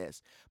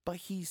godliness. But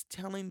he's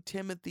telling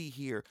Timothy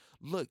here,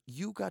 look,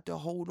 you got to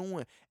hold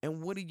on.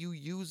 And what are you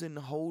using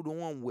to hold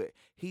on with?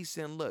 He's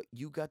saying, look,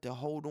 you got to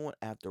hold on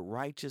after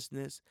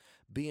righteousness,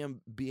 being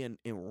in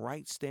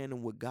right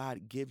standing with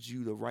God gives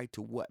you the right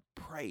to what?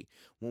 Pray.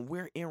 When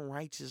we're in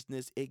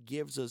righteousness, it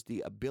gives us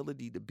the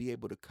ability to be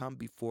able to come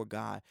before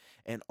God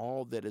and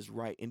all that is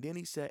right. And then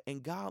he said,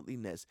 in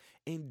godliness,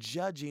 in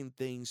judging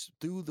things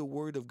through the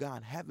word of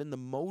God, having the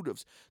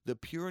motives, the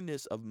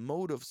pureness of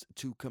motives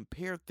to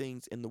compare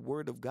things in the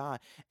word of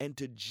God and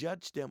to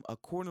judge them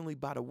accordingly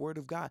by the word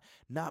of God,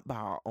 not by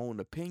our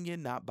own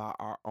opinion, not by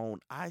our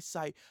own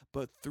eyesight,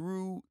 but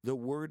through the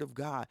word of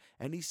God.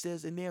 And he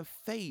says, in their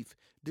faith,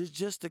 there's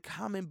just a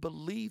common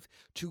belief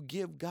to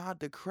give God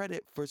the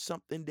credit for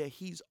something that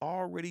he's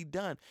already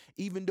done.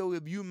 Even though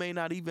if you may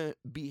not even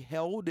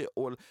beheld it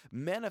or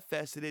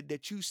manifested it,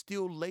 that you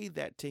still lay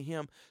that to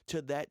him,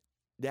 to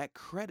that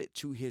credit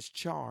to his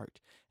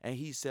charge. And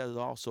he says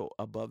also,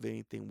 above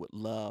anything, with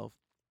love,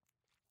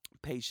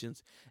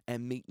 patience,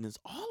 and meekness.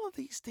 All of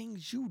these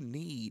things you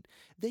need.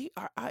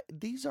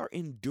 These are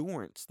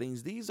endurance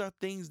things. These are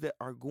things that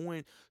are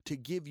going to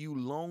give you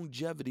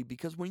longevity,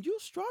 because when you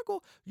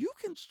struggle, you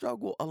can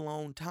struggle a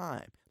long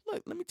time.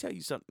 Look, let me tell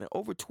you something.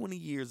 Over 20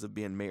 years of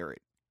being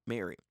married,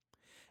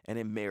 and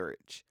in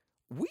marriage,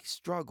 we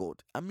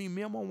struggled. I mean,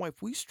 me and my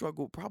wife, we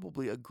struggled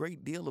probably a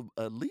great deal of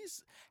at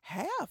least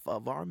half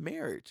of our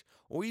marriage,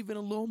 or even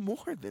a little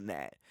more than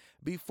that,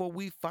 before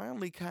we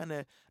finally kind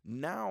of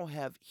now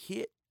have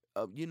hit,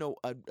 a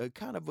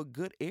kind of a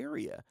good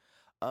area.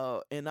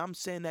 And I'm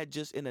saying that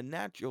just in a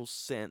natural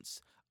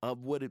sense of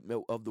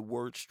of the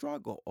word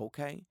struggle.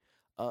 Okay.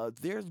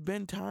 There's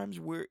been times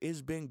where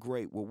it's been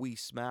great, where we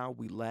smiled,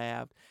 we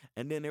laughed,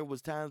 and then there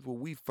was times where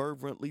we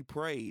fervently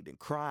prayed and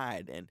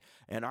cried,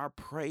 and our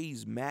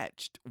praise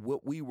matched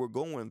what we were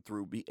going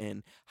through,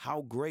 and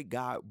how great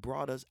God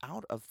brought us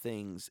out of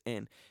things.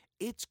 And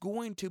it's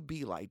going to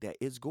be like that.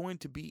 It's going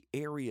to be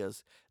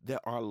areas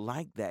that are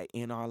like that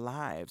in our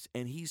lives.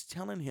 And he's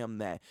telling him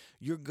that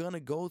you're going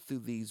to go through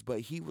these, but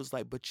he was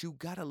like, but you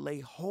got to lay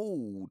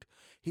hold.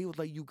 He was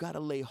like, you got to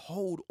lay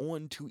hold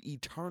on to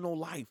eternal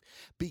life,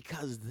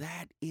 because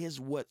that is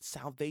what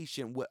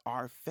salvation, what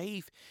our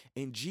faith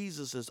in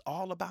Jesus is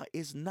all about.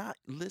 It's not,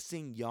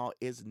 listen, y'all,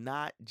 it's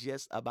not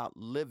just about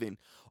living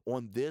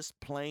on this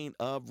plane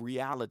of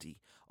reality.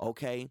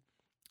 Okay.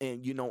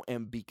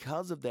 And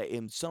because of that,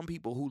 and some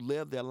people who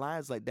live their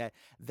lives like that,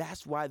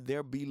 that's why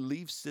their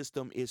belief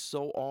system is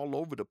so all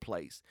over the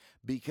place.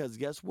 Because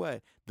guess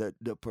what?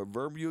 The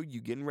proverbial you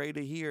getting ready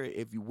to hear,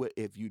 if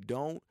you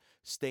don't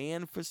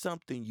stand for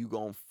something, you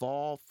gonna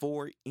fall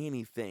for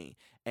anything.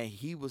 And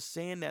he was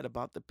saying that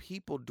about the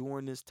people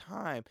during this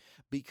time,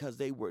 because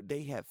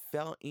they had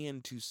fell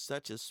into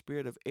such a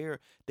spirit of error.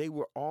 They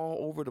were all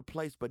over the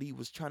place. But he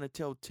was trying to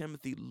tell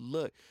Timothy,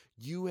 look,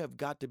 you have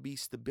got to be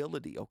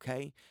stability.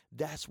 Okay.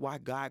 That's why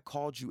God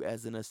called you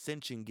as an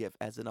ascension gift,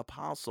 as an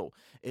apostle,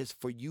 is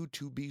for you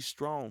to be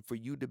strong, for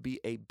you to be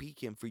a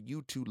beacon, for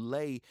you to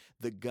lay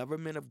the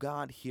government of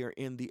God here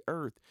in the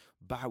earth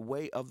by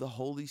way of the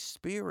Holy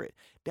Spirit.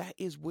 That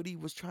is what he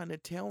was trying to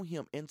tell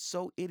him. And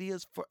so it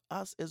is for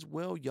us as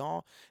well,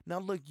 y'all. Now,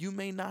 look, you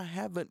may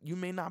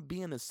not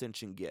be an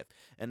ascension gift.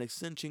 An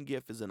ascension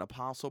gift is an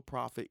apostle,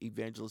 prophet,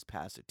 evangelist,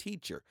 pastor,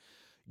 teacher.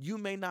 You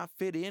may not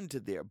fit into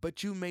there, but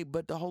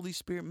the Holy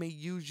Spirit may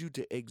use you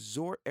to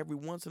exhort every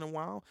once in a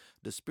while.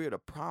 The spirit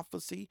of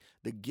prophecy,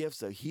 the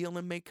gifts of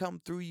healing may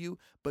come through you,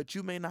 but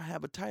you may not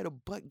have a title.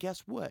 But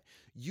guess what?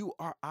 You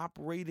are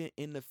operating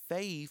in the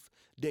faith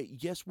that,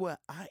 guess what?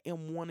 I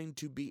am wanting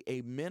to be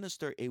a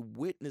minister, a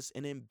witness,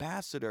 an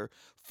ambassador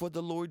for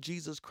the Lord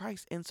Jesus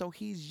Christ. And so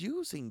he's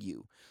using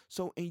you.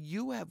 And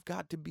you have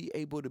got to be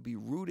able to be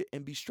rooted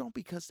and be strong,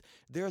 because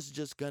there's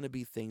just going to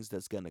be things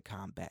that's going to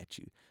combat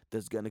you,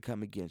 that's going to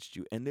come against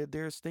you. And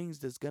there's things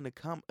that's going to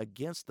come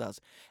against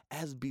us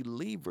as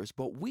believers.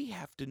 But we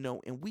have to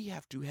know, and we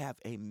have to have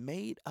a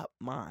made up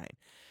mind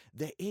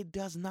that it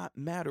does not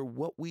matter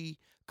what we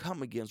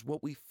come against,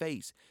 what we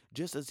face.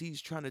 Just as he's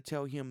trying to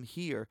tell him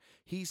here,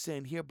 he's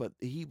saying here, but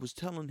he was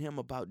telling him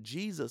about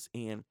Jesus,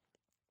 and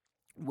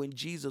when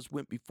Jesus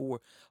went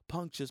before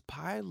Pontius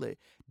Pilate,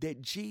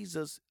 that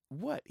Jesus,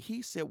 what?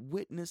 He said,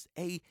 witness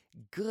a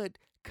good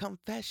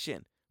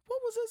confession.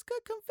 What was his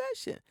good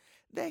confession?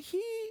 That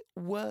he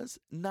was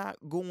not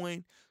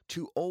going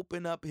to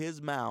open up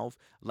his mouth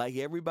like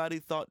everybody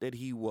thought that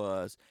he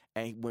was.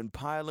 And when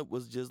Pilate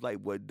was just like,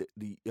 what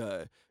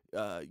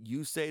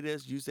you say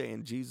this, you say,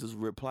 and Jesus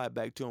replied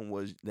back to him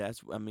was,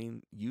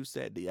 you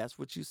said that's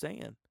what you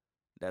saying.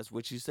 That's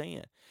what you're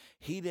saying.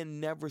 He didn't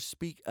never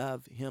speak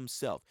of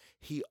himself.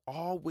 He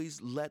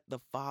always let the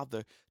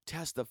Father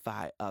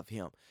testify of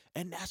him.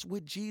 And that's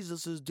what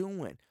Jesus is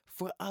doing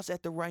for us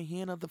at the right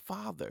hand of the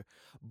Father.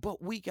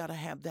 But we got to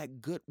have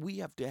we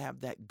have to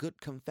have that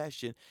good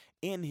confession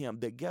in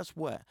him that guess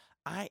what?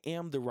 I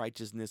am the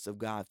righteousness of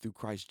God through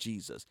Christ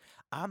Jesus.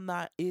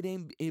 It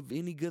ain't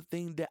any good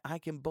thing that I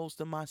can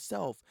boast of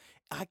myself.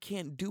 I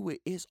can't do it.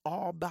 It's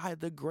all by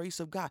the grace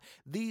of God.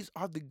 These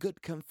are the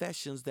good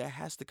confessions that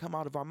has to come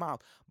out of our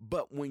mouth.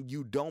 But when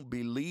you don't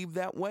believe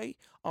that way,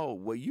 oh,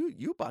 well,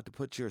 you about to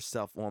put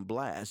yourself on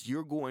blast.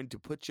 You're going to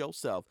put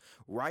yourself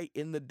right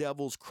in the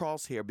devil's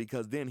crosshair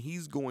because then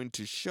he's going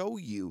to show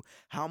you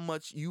how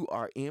much you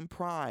are in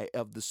pride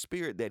of the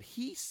spirit that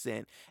he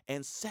sent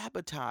and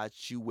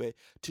sabotaged you with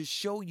to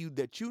show you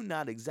that you're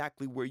not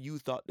exactly where you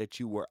thought that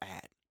you were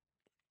at.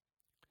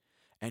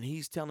 And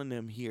he's telling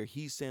them here,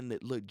 he's saying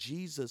that, look,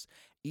 Jesus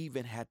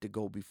even had to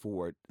go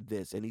before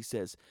this. And he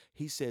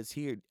says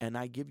here, and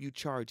I give you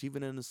charge,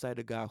 even in the sight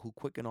of God who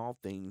quicken all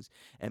things,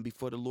 and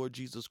before the Lord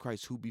Jesus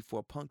Christ, who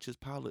before Pontius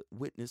Pilate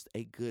witnessed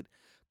a good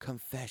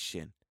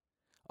confession.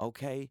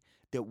 Okay,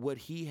 that what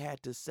he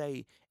had to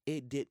say,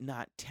 it did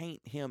not taint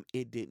him,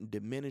 it didn't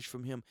diminish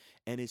from him,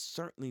 and it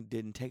certainly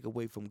didn't take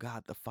away from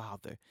God the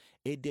Father.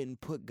 It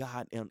didn't put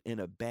God in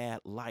a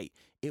bad light.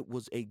 It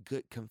was a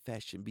good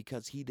confession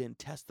because he didn't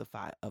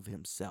testify of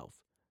himself.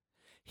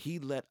 He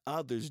let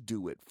others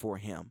do it for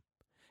him.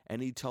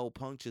 And he told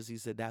Pontius, he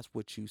said, that's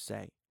what you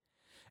say.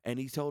 And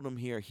he told him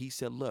here, he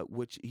said, look,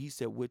 which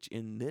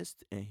in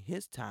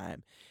his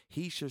time,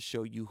 he shall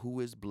show you who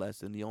is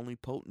blessed and the only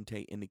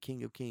potentate and the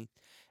King of Kings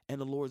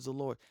and the Lord's the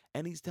Lord.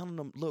 And he's telling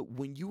them, look,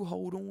 when you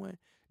hold on,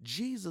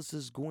 Jesus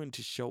is going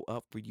to show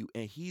up for you,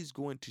 and he's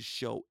going to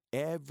show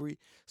every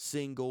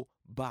single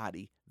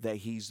body that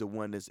he's the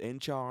one that's in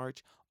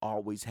charge,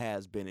 always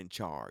has been in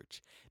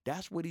charge.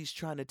 That's what he's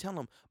trying to tell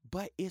them.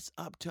 But it's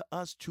up to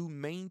us to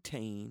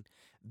maintain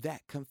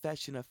that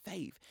confession of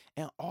faith.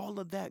 And all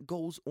of that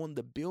goes on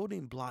the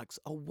building blocks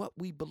of what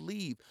we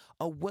believe,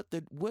 of what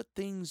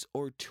things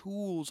or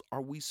tools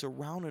are we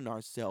surrounding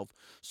ourselves.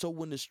 So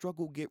when the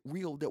struggle get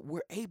real, that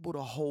we're able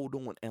to hold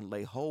on and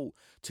lay hold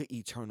to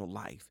eternal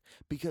life.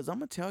 Because I'm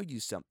going to tell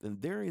you something,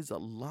 there is a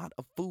lot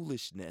of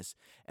foolishness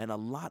and a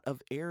lot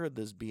of error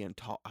that's being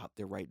taught out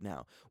there right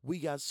now. We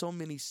got so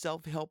many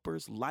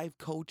self-helpers, life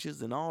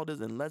coaches, and all this,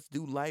 and let's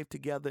do life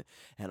together,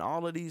 and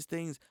all of these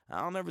things.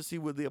 I'll never see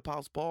where the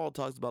Apostle Paul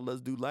talks about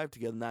let's do life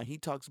together. Now he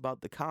talks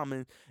about the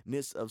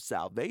commonness of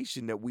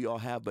salvation that we all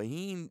have, but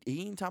he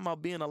ain't talking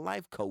about being a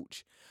life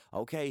coach,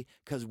 okay?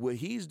 Because what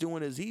he's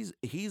doing is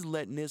he's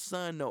letting his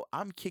son know,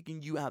 I'm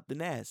kicking you out the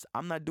nest.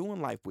 I'm not doing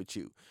life with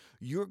you.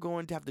 You're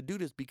going to have to do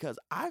this because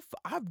I've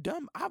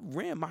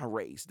ran my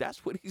race.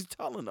 That's what he's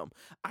telling them.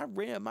 I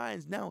ran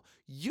mine. Now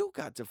you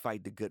got to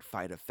fight the good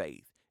fight of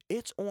faith.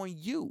 It's on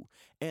you,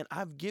 and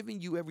I've given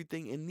you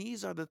everything, and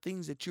these are the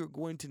things that you're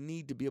going to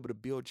need to be able to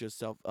build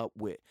yourself up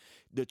with.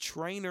 The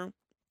trainer,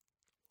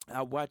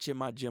 I watch in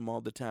my gym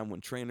all the time when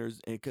trainers,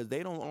 because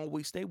they don't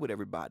always stay with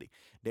everybody.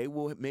 They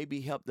will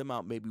maybe help them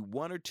out maybe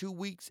 1 or 2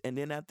 weeks, and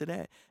then after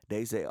that,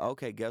 they say,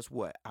 okay, guess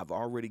what? I've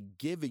already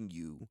given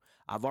you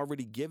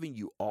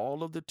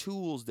all of the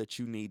tools that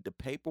you need, the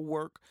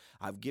paperwork.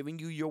 I've given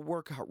you your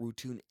workout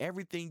routine,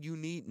 everything you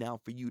need now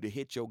for you to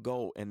hit your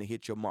goal and to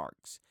hit your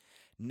marks.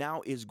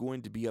 Now it's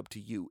going to be up to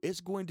you. It's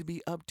going to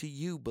be up to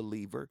you,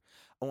 believer,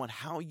 on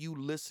how you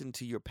listen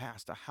to your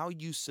pastor, how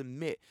you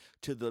submit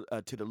to the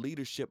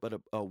leadership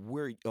of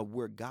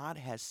where God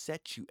has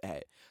set you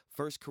at.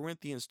 1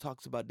 Corinthians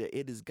talks about that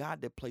it is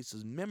God that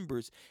places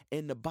members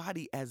in the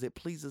body as it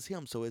pleases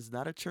him. So it's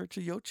not a church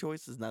of your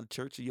choice. It's not a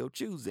church of your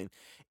choosing.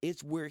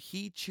 It's where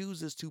he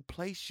chooses to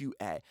place you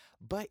at.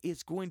 But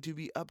it's going to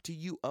be up to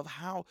you of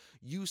how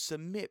you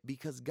submit,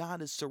 because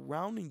God is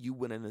surrounding you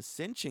with an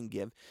ascension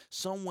gift,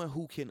 someone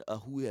who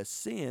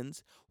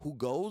ascends, who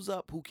goes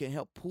up, who can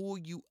help pull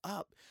you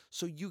up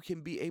so you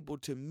can be able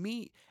to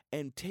meet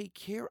and take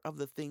care of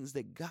the things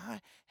that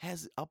God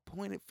has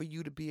appointed for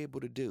you to be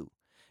able to do.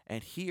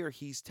 And here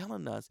he's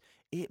telling us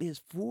it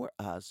is for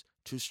us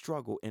to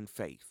struggle in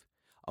faith.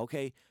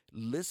 Okay,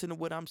 listen to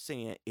what I'm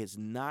saying. It's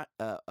not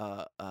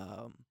a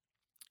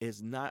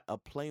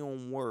play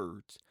on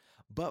words,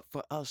 but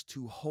for us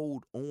to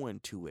hold on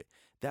to it.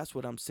 That's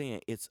what I'm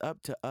saying. It's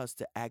up to us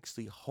to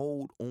actually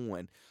hold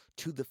on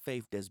to the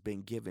faith that's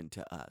been given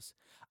to us.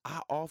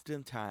 I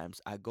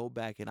go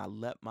back and I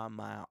let my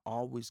mind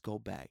always go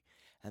back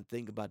and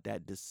think about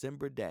that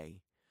December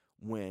day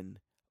when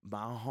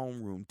my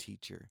homeroom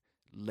teacher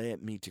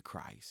led me to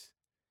Christ.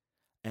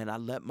 And I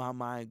let my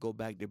mind go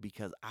back there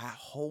because I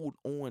hold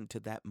on to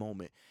that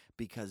moment,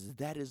 because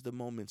that is the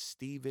moment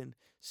Stephen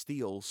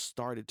Steele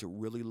started to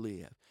really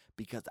live,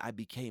 because I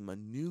became a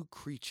new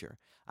creature.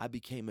 I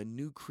became a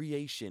new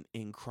creation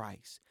in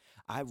Christ.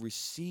 I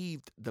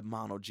received the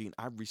monogene.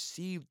 I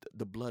received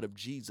the blood of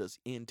Jesus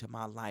into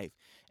my life,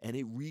 and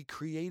it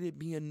recreated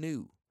me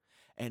anew.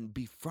 And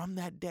from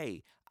that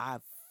day,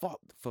 I've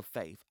fought for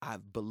faith.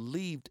 I've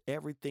believed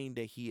everything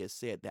that he has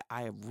said, that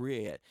I have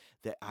read,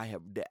 that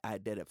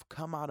have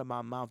come out of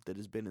my mouth, that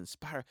has been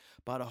inspired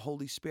by the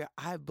Holy Spirit.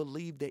 I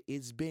believe that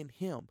it's been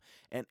him.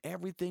 And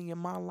everything in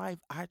my life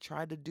I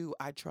try to do,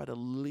 I try to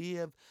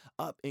live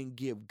up and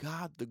give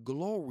God the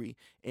glory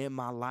in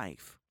my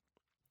life.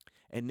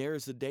 And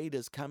there's a day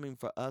that's coming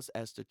for us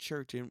as the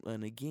church.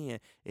 And again,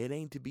 it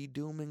ain't to be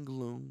doom and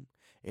gloom.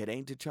 It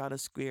ain't to try to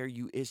scare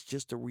you. It's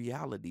just a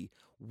reality.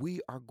 We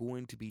are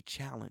going to be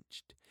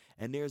challenged.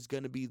 And there's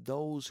going to be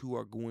those who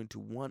are going to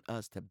want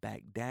us to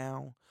back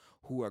down,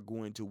 who are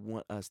going to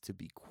want us to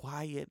be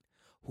quiet,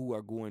 who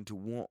are going to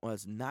want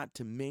us not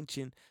to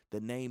mention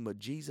the name of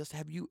Jesus.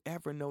 Have you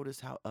ever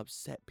noticed how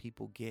upset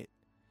people get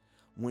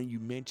when you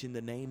mention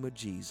the name of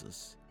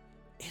Jesus?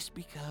 It's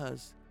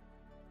because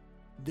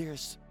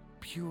there's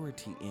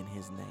purity in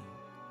his name.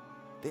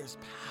 There's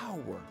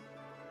power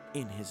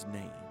in his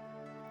name.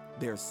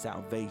 There's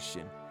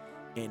salvation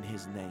in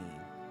his name.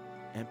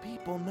 And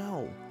people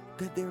know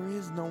that there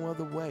is no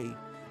other way,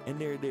 and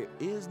there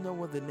is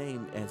no other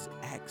name, as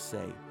Acts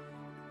say,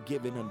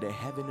 given under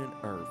heaven and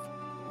earth,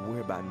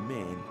 whereby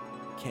men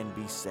can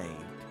be saved,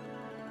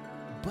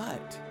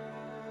 but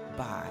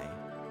by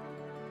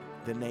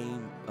the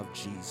name of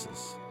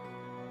Jesus.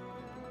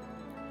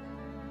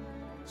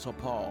 So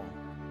Paul,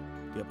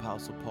 the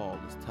Apostle Paul,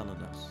 is telling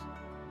us,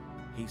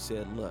 he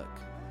said, look,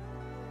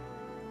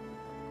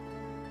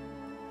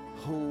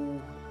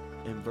 who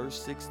in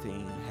verse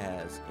 16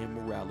 has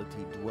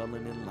immorality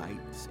dwelling in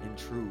lights and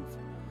truth,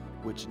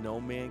 which no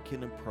man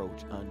can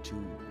approach unto,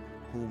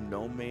 whom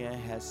no man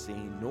has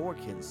seen nor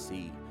can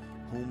see,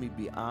 whom he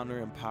be honor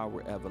and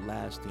power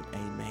everlasting.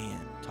 Amen.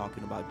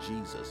 Talking about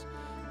Jesus.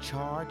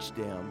 Charge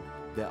them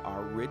that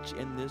are rich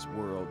in this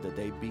world, that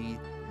they be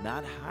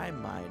not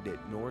high-minded,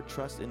 nor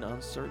trust in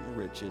uncertain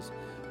riches,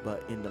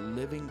 but in the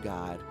living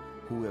God,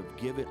 who have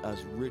given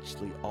us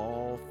richly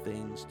all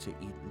things to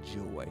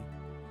enjoy.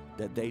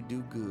 That they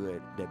do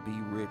good, that be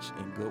rich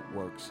in good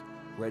works,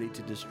 ready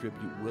to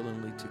distribute,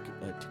 willingly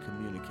to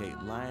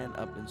communicate, lying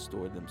up and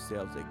store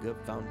themselves a good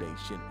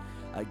foundation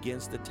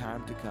against the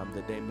time to come,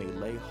 that they may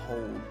lay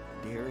hold,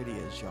 there it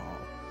is, y'all,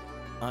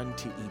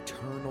 unto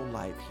eternal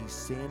life. He's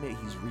saying it,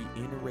 he's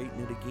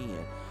reiterating it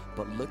again,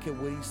 but look at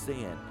what he's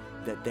saying,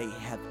 that they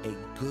have a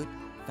good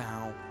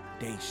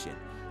foundation.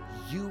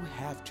 You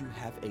have to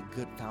have a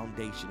good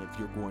foundation if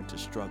you're going to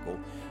struggle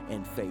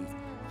in faith.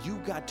 You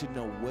got to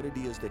know what it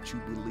is that you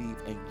believe,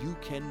 and you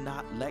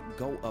cannot let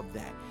go of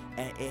that.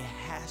 And it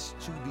has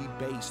to be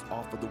based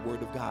off of the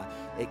Word of God.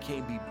 It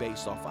can't be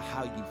based off of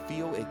how you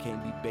feel. It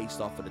can't be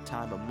based off of the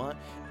time of month.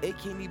 It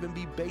can't even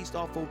be based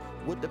off of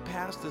what the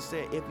pastor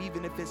said,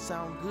 even if it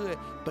sounds good.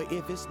 But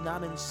if it's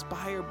not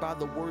inspired by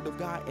the Word of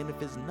God, and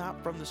if it's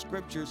not from the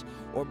Scriptures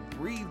or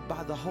breathed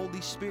by the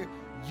Holy Spirit,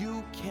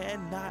 you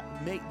cannot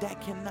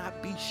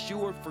cannot be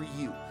sure for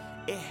you.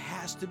 It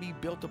has to be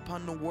built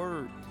upon the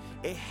Word.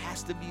 It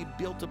has to be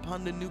built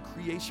upon the new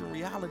creation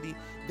reality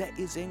that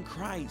is in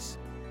Christ.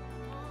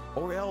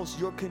 Or else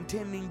you're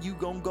contending you're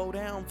going to go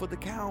down for the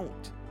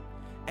count.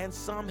 And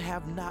some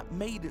have not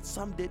made it.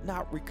 Some did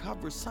not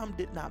recover. Some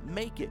did not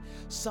make it.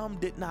 Some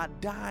did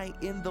not die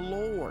in the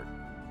Lord.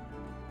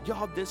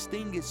 Y'all, this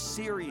thing is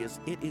serious.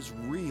 It is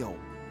real.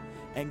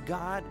 And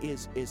God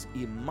is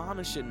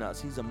admonishing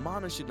us. He's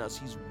admonishing us.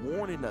 He's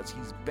warning us.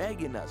 He's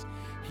begging us.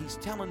 He's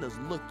telling us,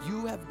 look,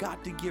 you have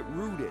got to get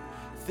rooted.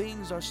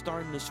 Things are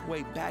starting to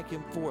sway back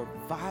and forth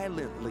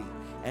violently,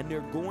 and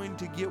they're going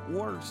to get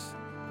worse.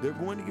 They're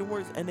going to get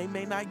worse, and they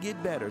may not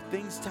get better.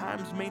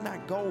 Times may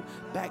not go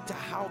back to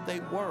how they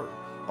were,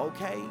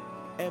 okay?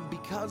 And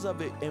because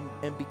of it,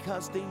 and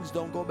because things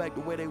don't go back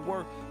the way they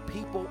were,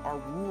 people are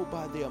ruled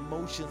by their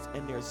emotions,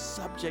 and they're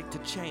subject to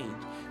change.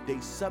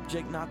 They're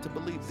subject not to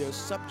believe. They're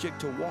subject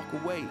to walk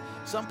away.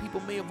 Some people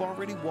may have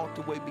already walked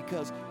away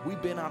because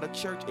we've been out of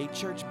a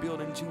church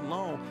building too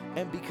long,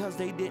 and because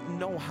they didn't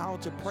know how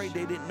to pray,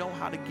 they didn't know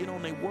how to get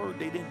on their word,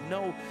 they didn't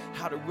know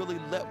how to really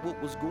let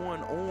what was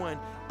going on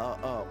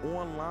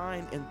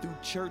online and through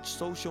church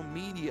social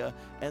media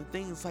and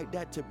things like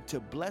that to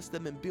bless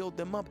them and build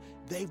them up.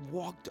 They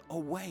walked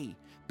away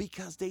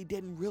because they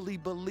didn't really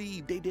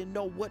believe. They didn't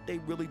know what they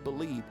really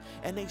believed.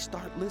 And they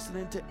start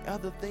listening to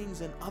other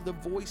things and other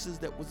voices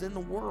that was in the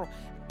world,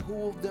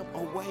 pulled them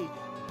away.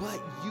 But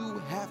you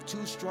have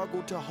to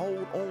struggle to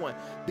hold on,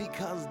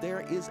 because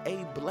there is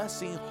a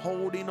blessing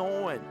holding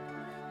on.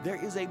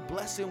 There is a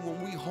blessing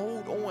when we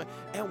hold on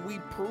and we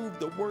prove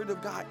the Word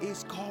of God.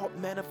 Is called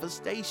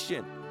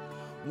manifestation.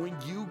 When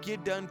you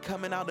get done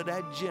coming out of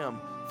that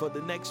gym for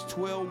the next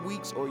 12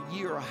 weeks or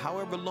year or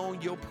however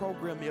long your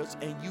program is,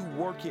 and you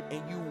work it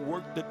and you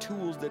work the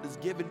tools that is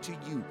given to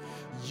you,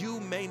 you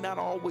may not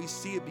always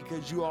see it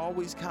because you're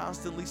always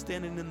constantly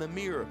standing in the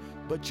mirror,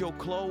 but your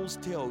clothes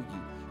tell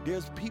you.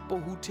 There's people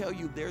who tell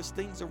you there's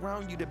things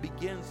around you that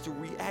begins to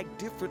react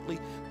differently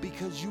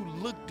because you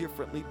look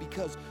differently,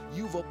 because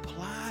you've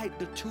applied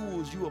the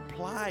tools, you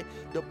applied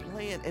the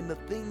plan and the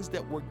things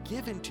that were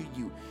given to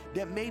you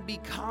that may be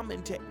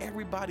common to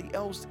everybody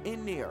else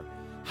in there.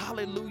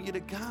 Hallelujah to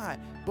God.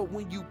 But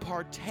when you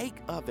partake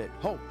of it,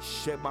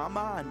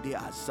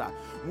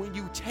 when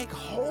you take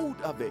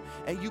hold of it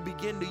and you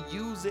begin to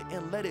use it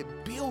and let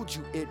it build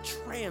you, it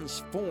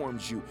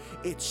transforms you,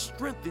 it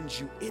strengthens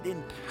you, it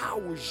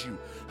empowers you.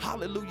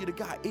 Hallelujah to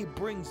God. It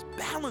brings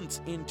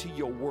balance into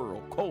your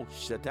world.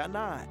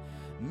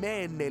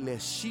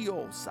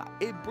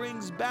 It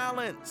brings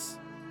balance.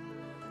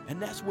 And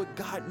that's what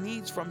God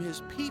needs from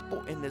his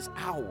people in this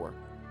hour.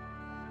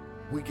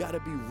 We got to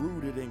be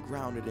rooted and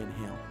grounded in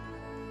him.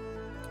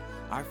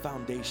 Our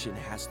foundation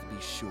has to be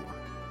sure.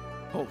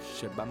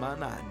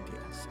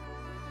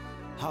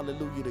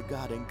 Hallelujah to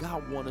God. And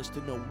God wants us to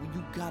know,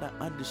 you got to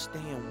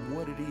understand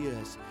what it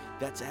is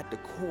that's at the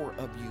core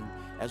of you.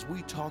 As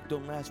we talked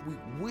on last week,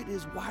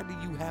 why do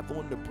you have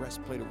on the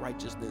breastplate of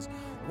righteousness?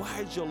 Why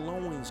is your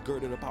loins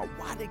girded about?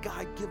 Why did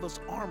God give us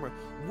armor?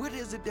 What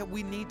is it that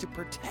we need to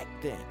protect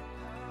then?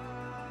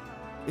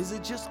 Is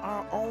it just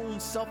our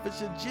own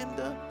selfish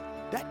agenda?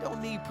 That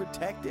don't need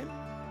protecting,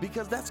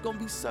 because that's going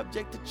to be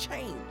subject to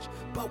change.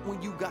 But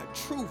when you got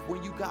truth,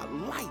 when you got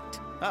light,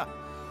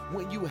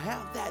 when you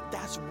have that,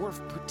 that's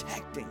worth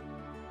protecting.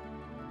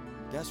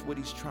 That's what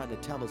he's trying to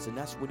tell us, and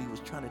that's what he was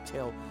trying to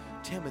tell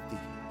Timothy.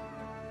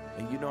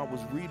 And I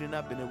was reading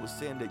up, and it was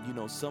saying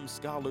that some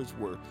scholars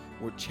were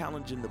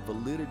challenging the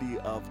validity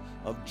of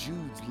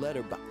Jude's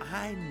letter, but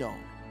I know,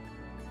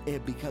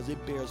 and because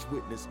it bears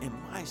witness in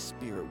my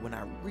spirit when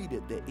I read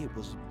it, that it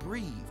was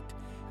breathed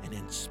and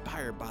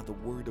inspired by the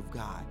word of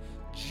God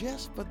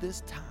just for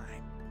this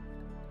time,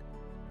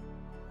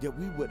 that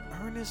we would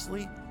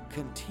earnestly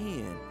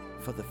contend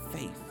for the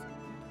faith,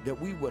 that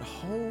we would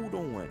hold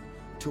on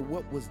to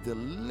what was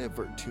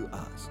delivered to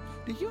us.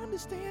 Do you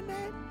understand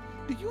that?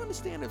 Do you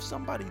understand if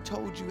somebody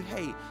told you,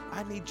 hey,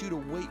 I need you to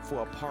wait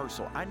for a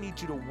parcel, I need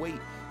you to wait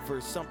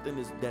for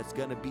something that's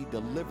going to be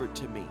delivered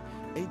to me,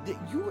 and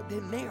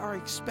then they are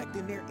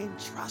expecting, they're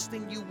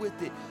entrusting you with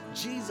it.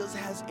 Jesus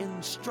has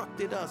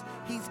instructed us.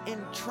 He's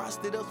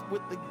entrusted us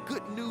with the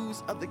good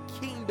news of the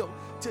kingdom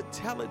to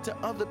tell it to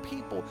other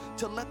people,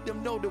 to let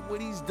them know that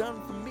what he's done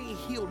for me,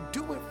 he'll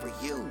do it for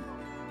you.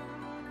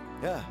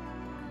 Yeah.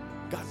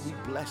 God, we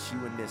bless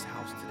you in this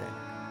house today.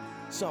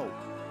 So,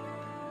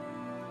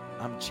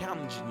 I'm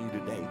challenging you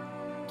today.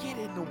 Get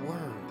in the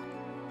word.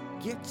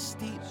 Get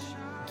steeped.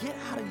 Get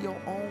out of your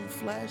own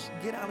flesh.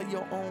 Get out of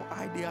your own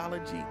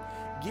ideology.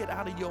 Get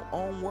out of your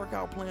own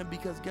workout plan,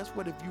 because guess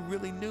what? If you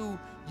really knew,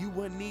 you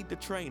wouldn't need the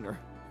trainer.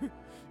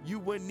 You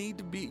wouldn't need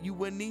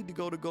to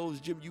go to Gold's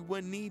Gym. You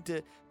wouldn't need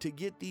to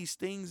get these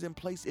things in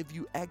place if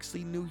you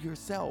actually knew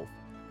yourself.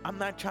 I'm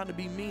not trying to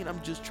be mean.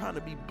 I'm just trying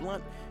to be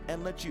blunt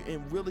and let you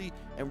and really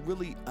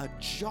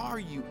jar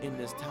you in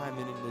this time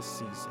and in this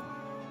season,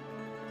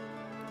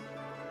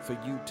 for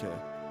you to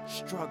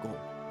struggle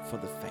for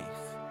the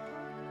faith.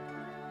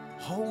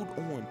 Hold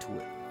on to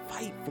it.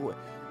 Fight for it.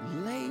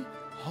 Lay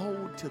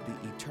hold to the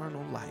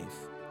eternal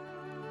life.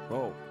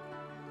 Oh,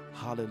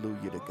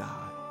 hallelujah to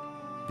God.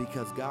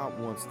 Because God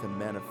wants to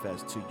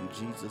manifest to you.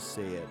 Jesus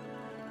said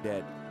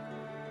that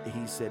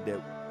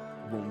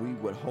when we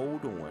would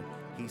hold on,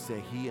 he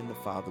said he and the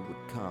Father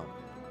would come,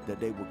 that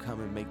they would come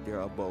and make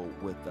their abode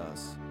with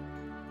us,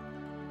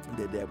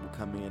 that they would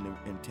come in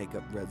and take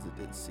up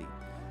residency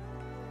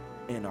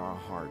in our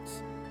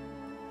hearts.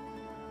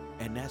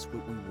 And that's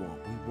what we want.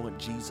 We want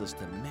Jesus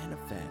to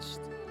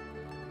manifest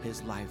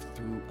his life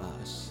through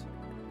us.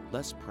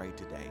 Let's pray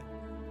today.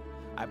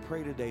 I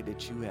pray today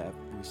that you have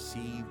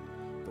received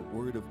the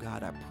word of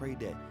God. I pray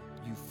that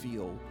you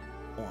feel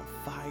on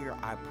fire.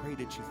 I pray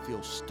that you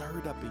feel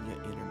stirred up in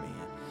your inner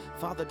man.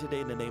 Father,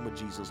 today in the name of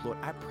Jesus, Lord,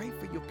 I pray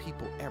for your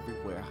people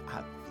everywhere.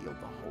 I feel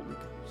the Holy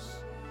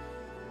Ghost.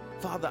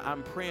 Father,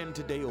 I'm praying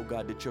today, oh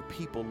God, that your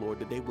people, Lord,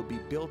 that they would be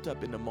built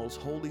up in the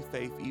most holy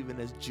faith, even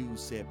as Jude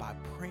said, by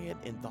praying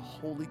in the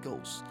Holy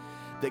Ghost.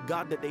 That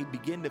God, that they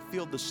begin to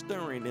feel the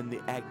stirring and the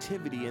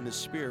activity in the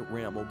spirit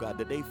realm, oh God,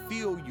 that they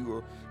feel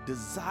your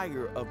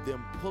desire of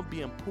them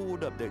being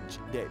pulled up, that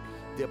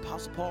the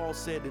Apostle Paul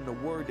said in the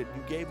word that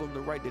you gave them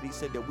the right, that he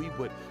said that we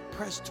would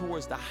press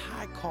towards the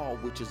high call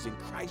which is in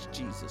Christ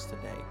Jesus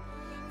today.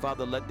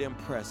 Father, let them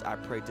press, I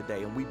pray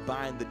today. And we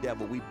bind the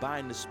devil. We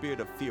bind the spirit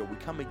of fear. We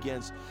come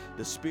against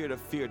the spirit of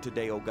fear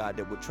today, oh God,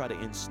 that would try to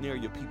ensnare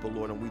your people,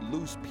 Lord. And we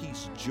loose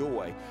peace,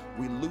 joy.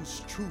 We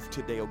loose truth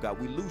today, oh God.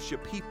 We loose your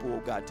people,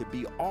 oh God, to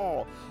be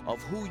all of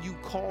who you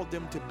called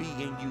them to be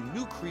in you.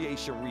 New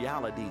creation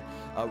reality,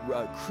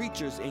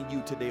 creatures in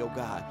you today, oh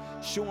God.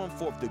 Showing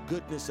forth the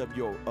goodness of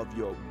your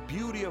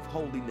beauty of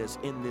holiness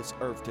in this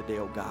earth today,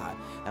 oh God.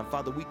 And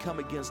Father, we come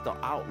against the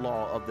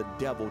outlaw of the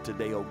devil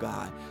today, oh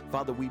God.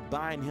 Father, we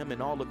bind him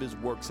and all of his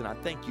works, and I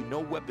thank you, no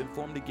weapon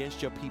formed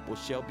against your people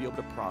shall be able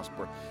to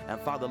prosper. And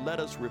Father, let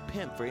us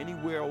repent for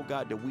anywhere, oh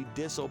God, that we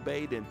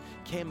disobeyed and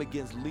came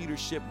against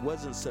leadership,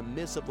 wasn't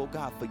submissive, oh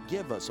God.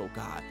 Forgive us, oh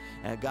God.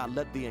 And God,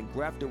 let the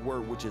engrafted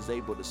word, which is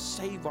able to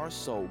save our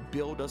soul,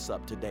 build us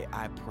up today,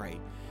 I pray,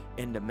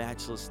 in the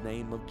matchless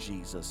name of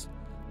Jesus.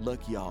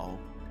 Look, y'all,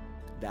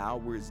 the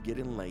hour is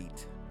getting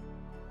late.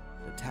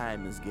 The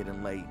time is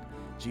getting late.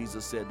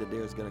 Jesus said that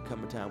there's going to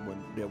come a time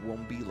when there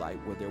won't be light,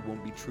 where there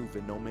won't be truth,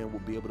 and no man will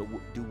be able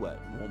to do what?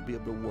 Won't be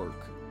able to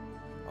work.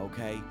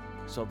 Okay?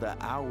 So the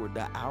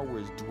hour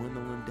is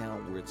dwindling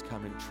down where it's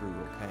coming true,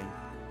 okay?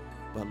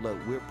 But look,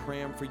 we're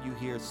praying for you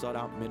here at Sought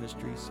Out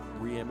Ministries,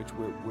 Reimage.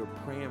 We're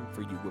praying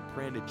for you. We're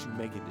praying that you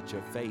make it, that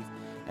your faith,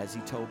 as he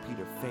told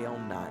Peter, fail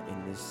not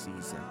in this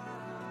season.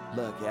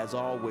 Look, as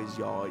always,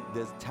 y'all,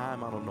 this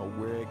time, I don't know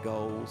where it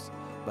goes,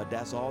 but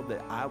that's all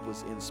that I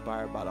was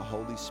inspired by the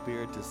Holy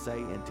Spirit to say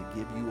and to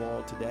give you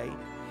all today.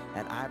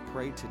 And I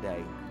pray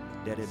today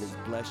that it has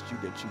blessed you,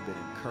 that you've been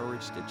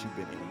encouraged, that you've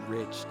been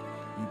enriched,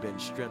 you've been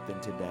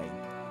strengthened today.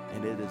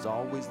 And it is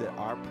always that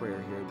our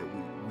prayer here, that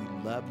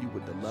we love you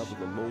with the love of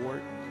the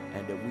Lord,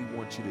 and that we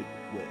want you to,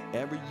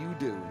 whatever you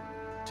do,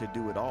 to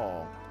do it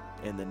all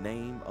in the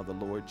name of the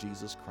Lord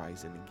Jesus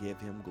Christ and to give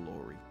him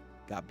glory.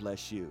 God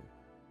bless you.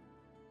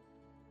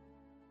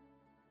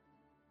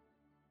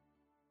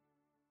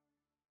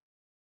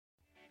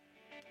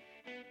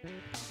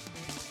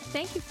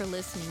 Thank you for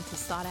listening to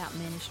Sought Out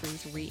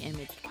Ministries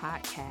Reimage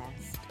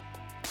podcast.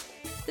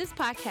 This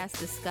podcast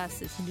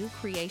discusses new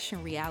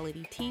creation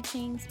reality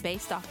teachings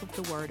based off of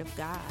the Word of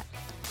God.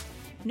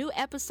 New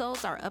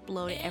episodes are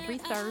uploaded every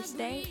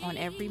Thursday on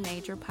every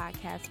major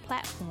podcast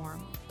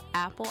platform: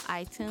 Apple,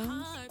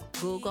 iTunes,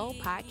 Google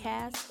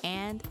Podcasts,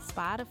 and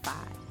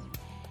Spotify.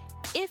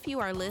 If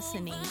you are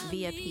listening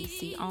via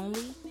PC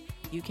only,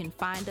 you can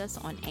find us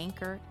on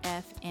Anchor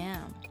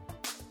FM.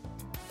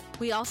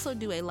 We also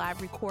do a live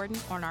recording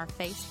on our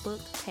Facebook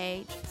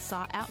page,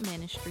 Sought Out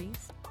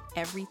Ministries,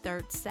 every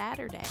third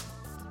Saturday.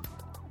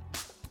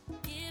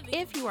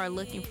 If you are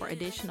looking for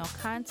additional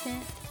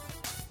content,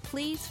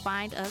 please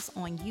find us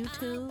on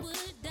YouTube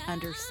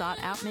under Sought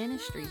Out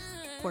Ministries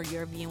for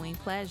your viewing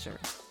pleasure.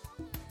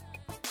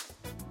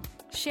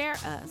 Share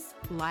us,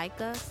 like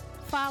us,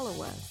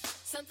 follow us.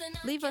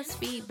 Leave us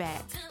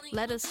feedback.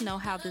 Let us know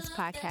how this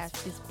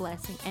podcast is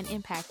blessing and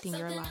impacting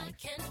your life.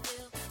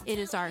 It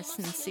is our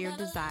sincere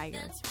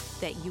desire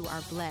that you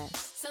are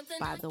blessed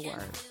by the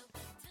word.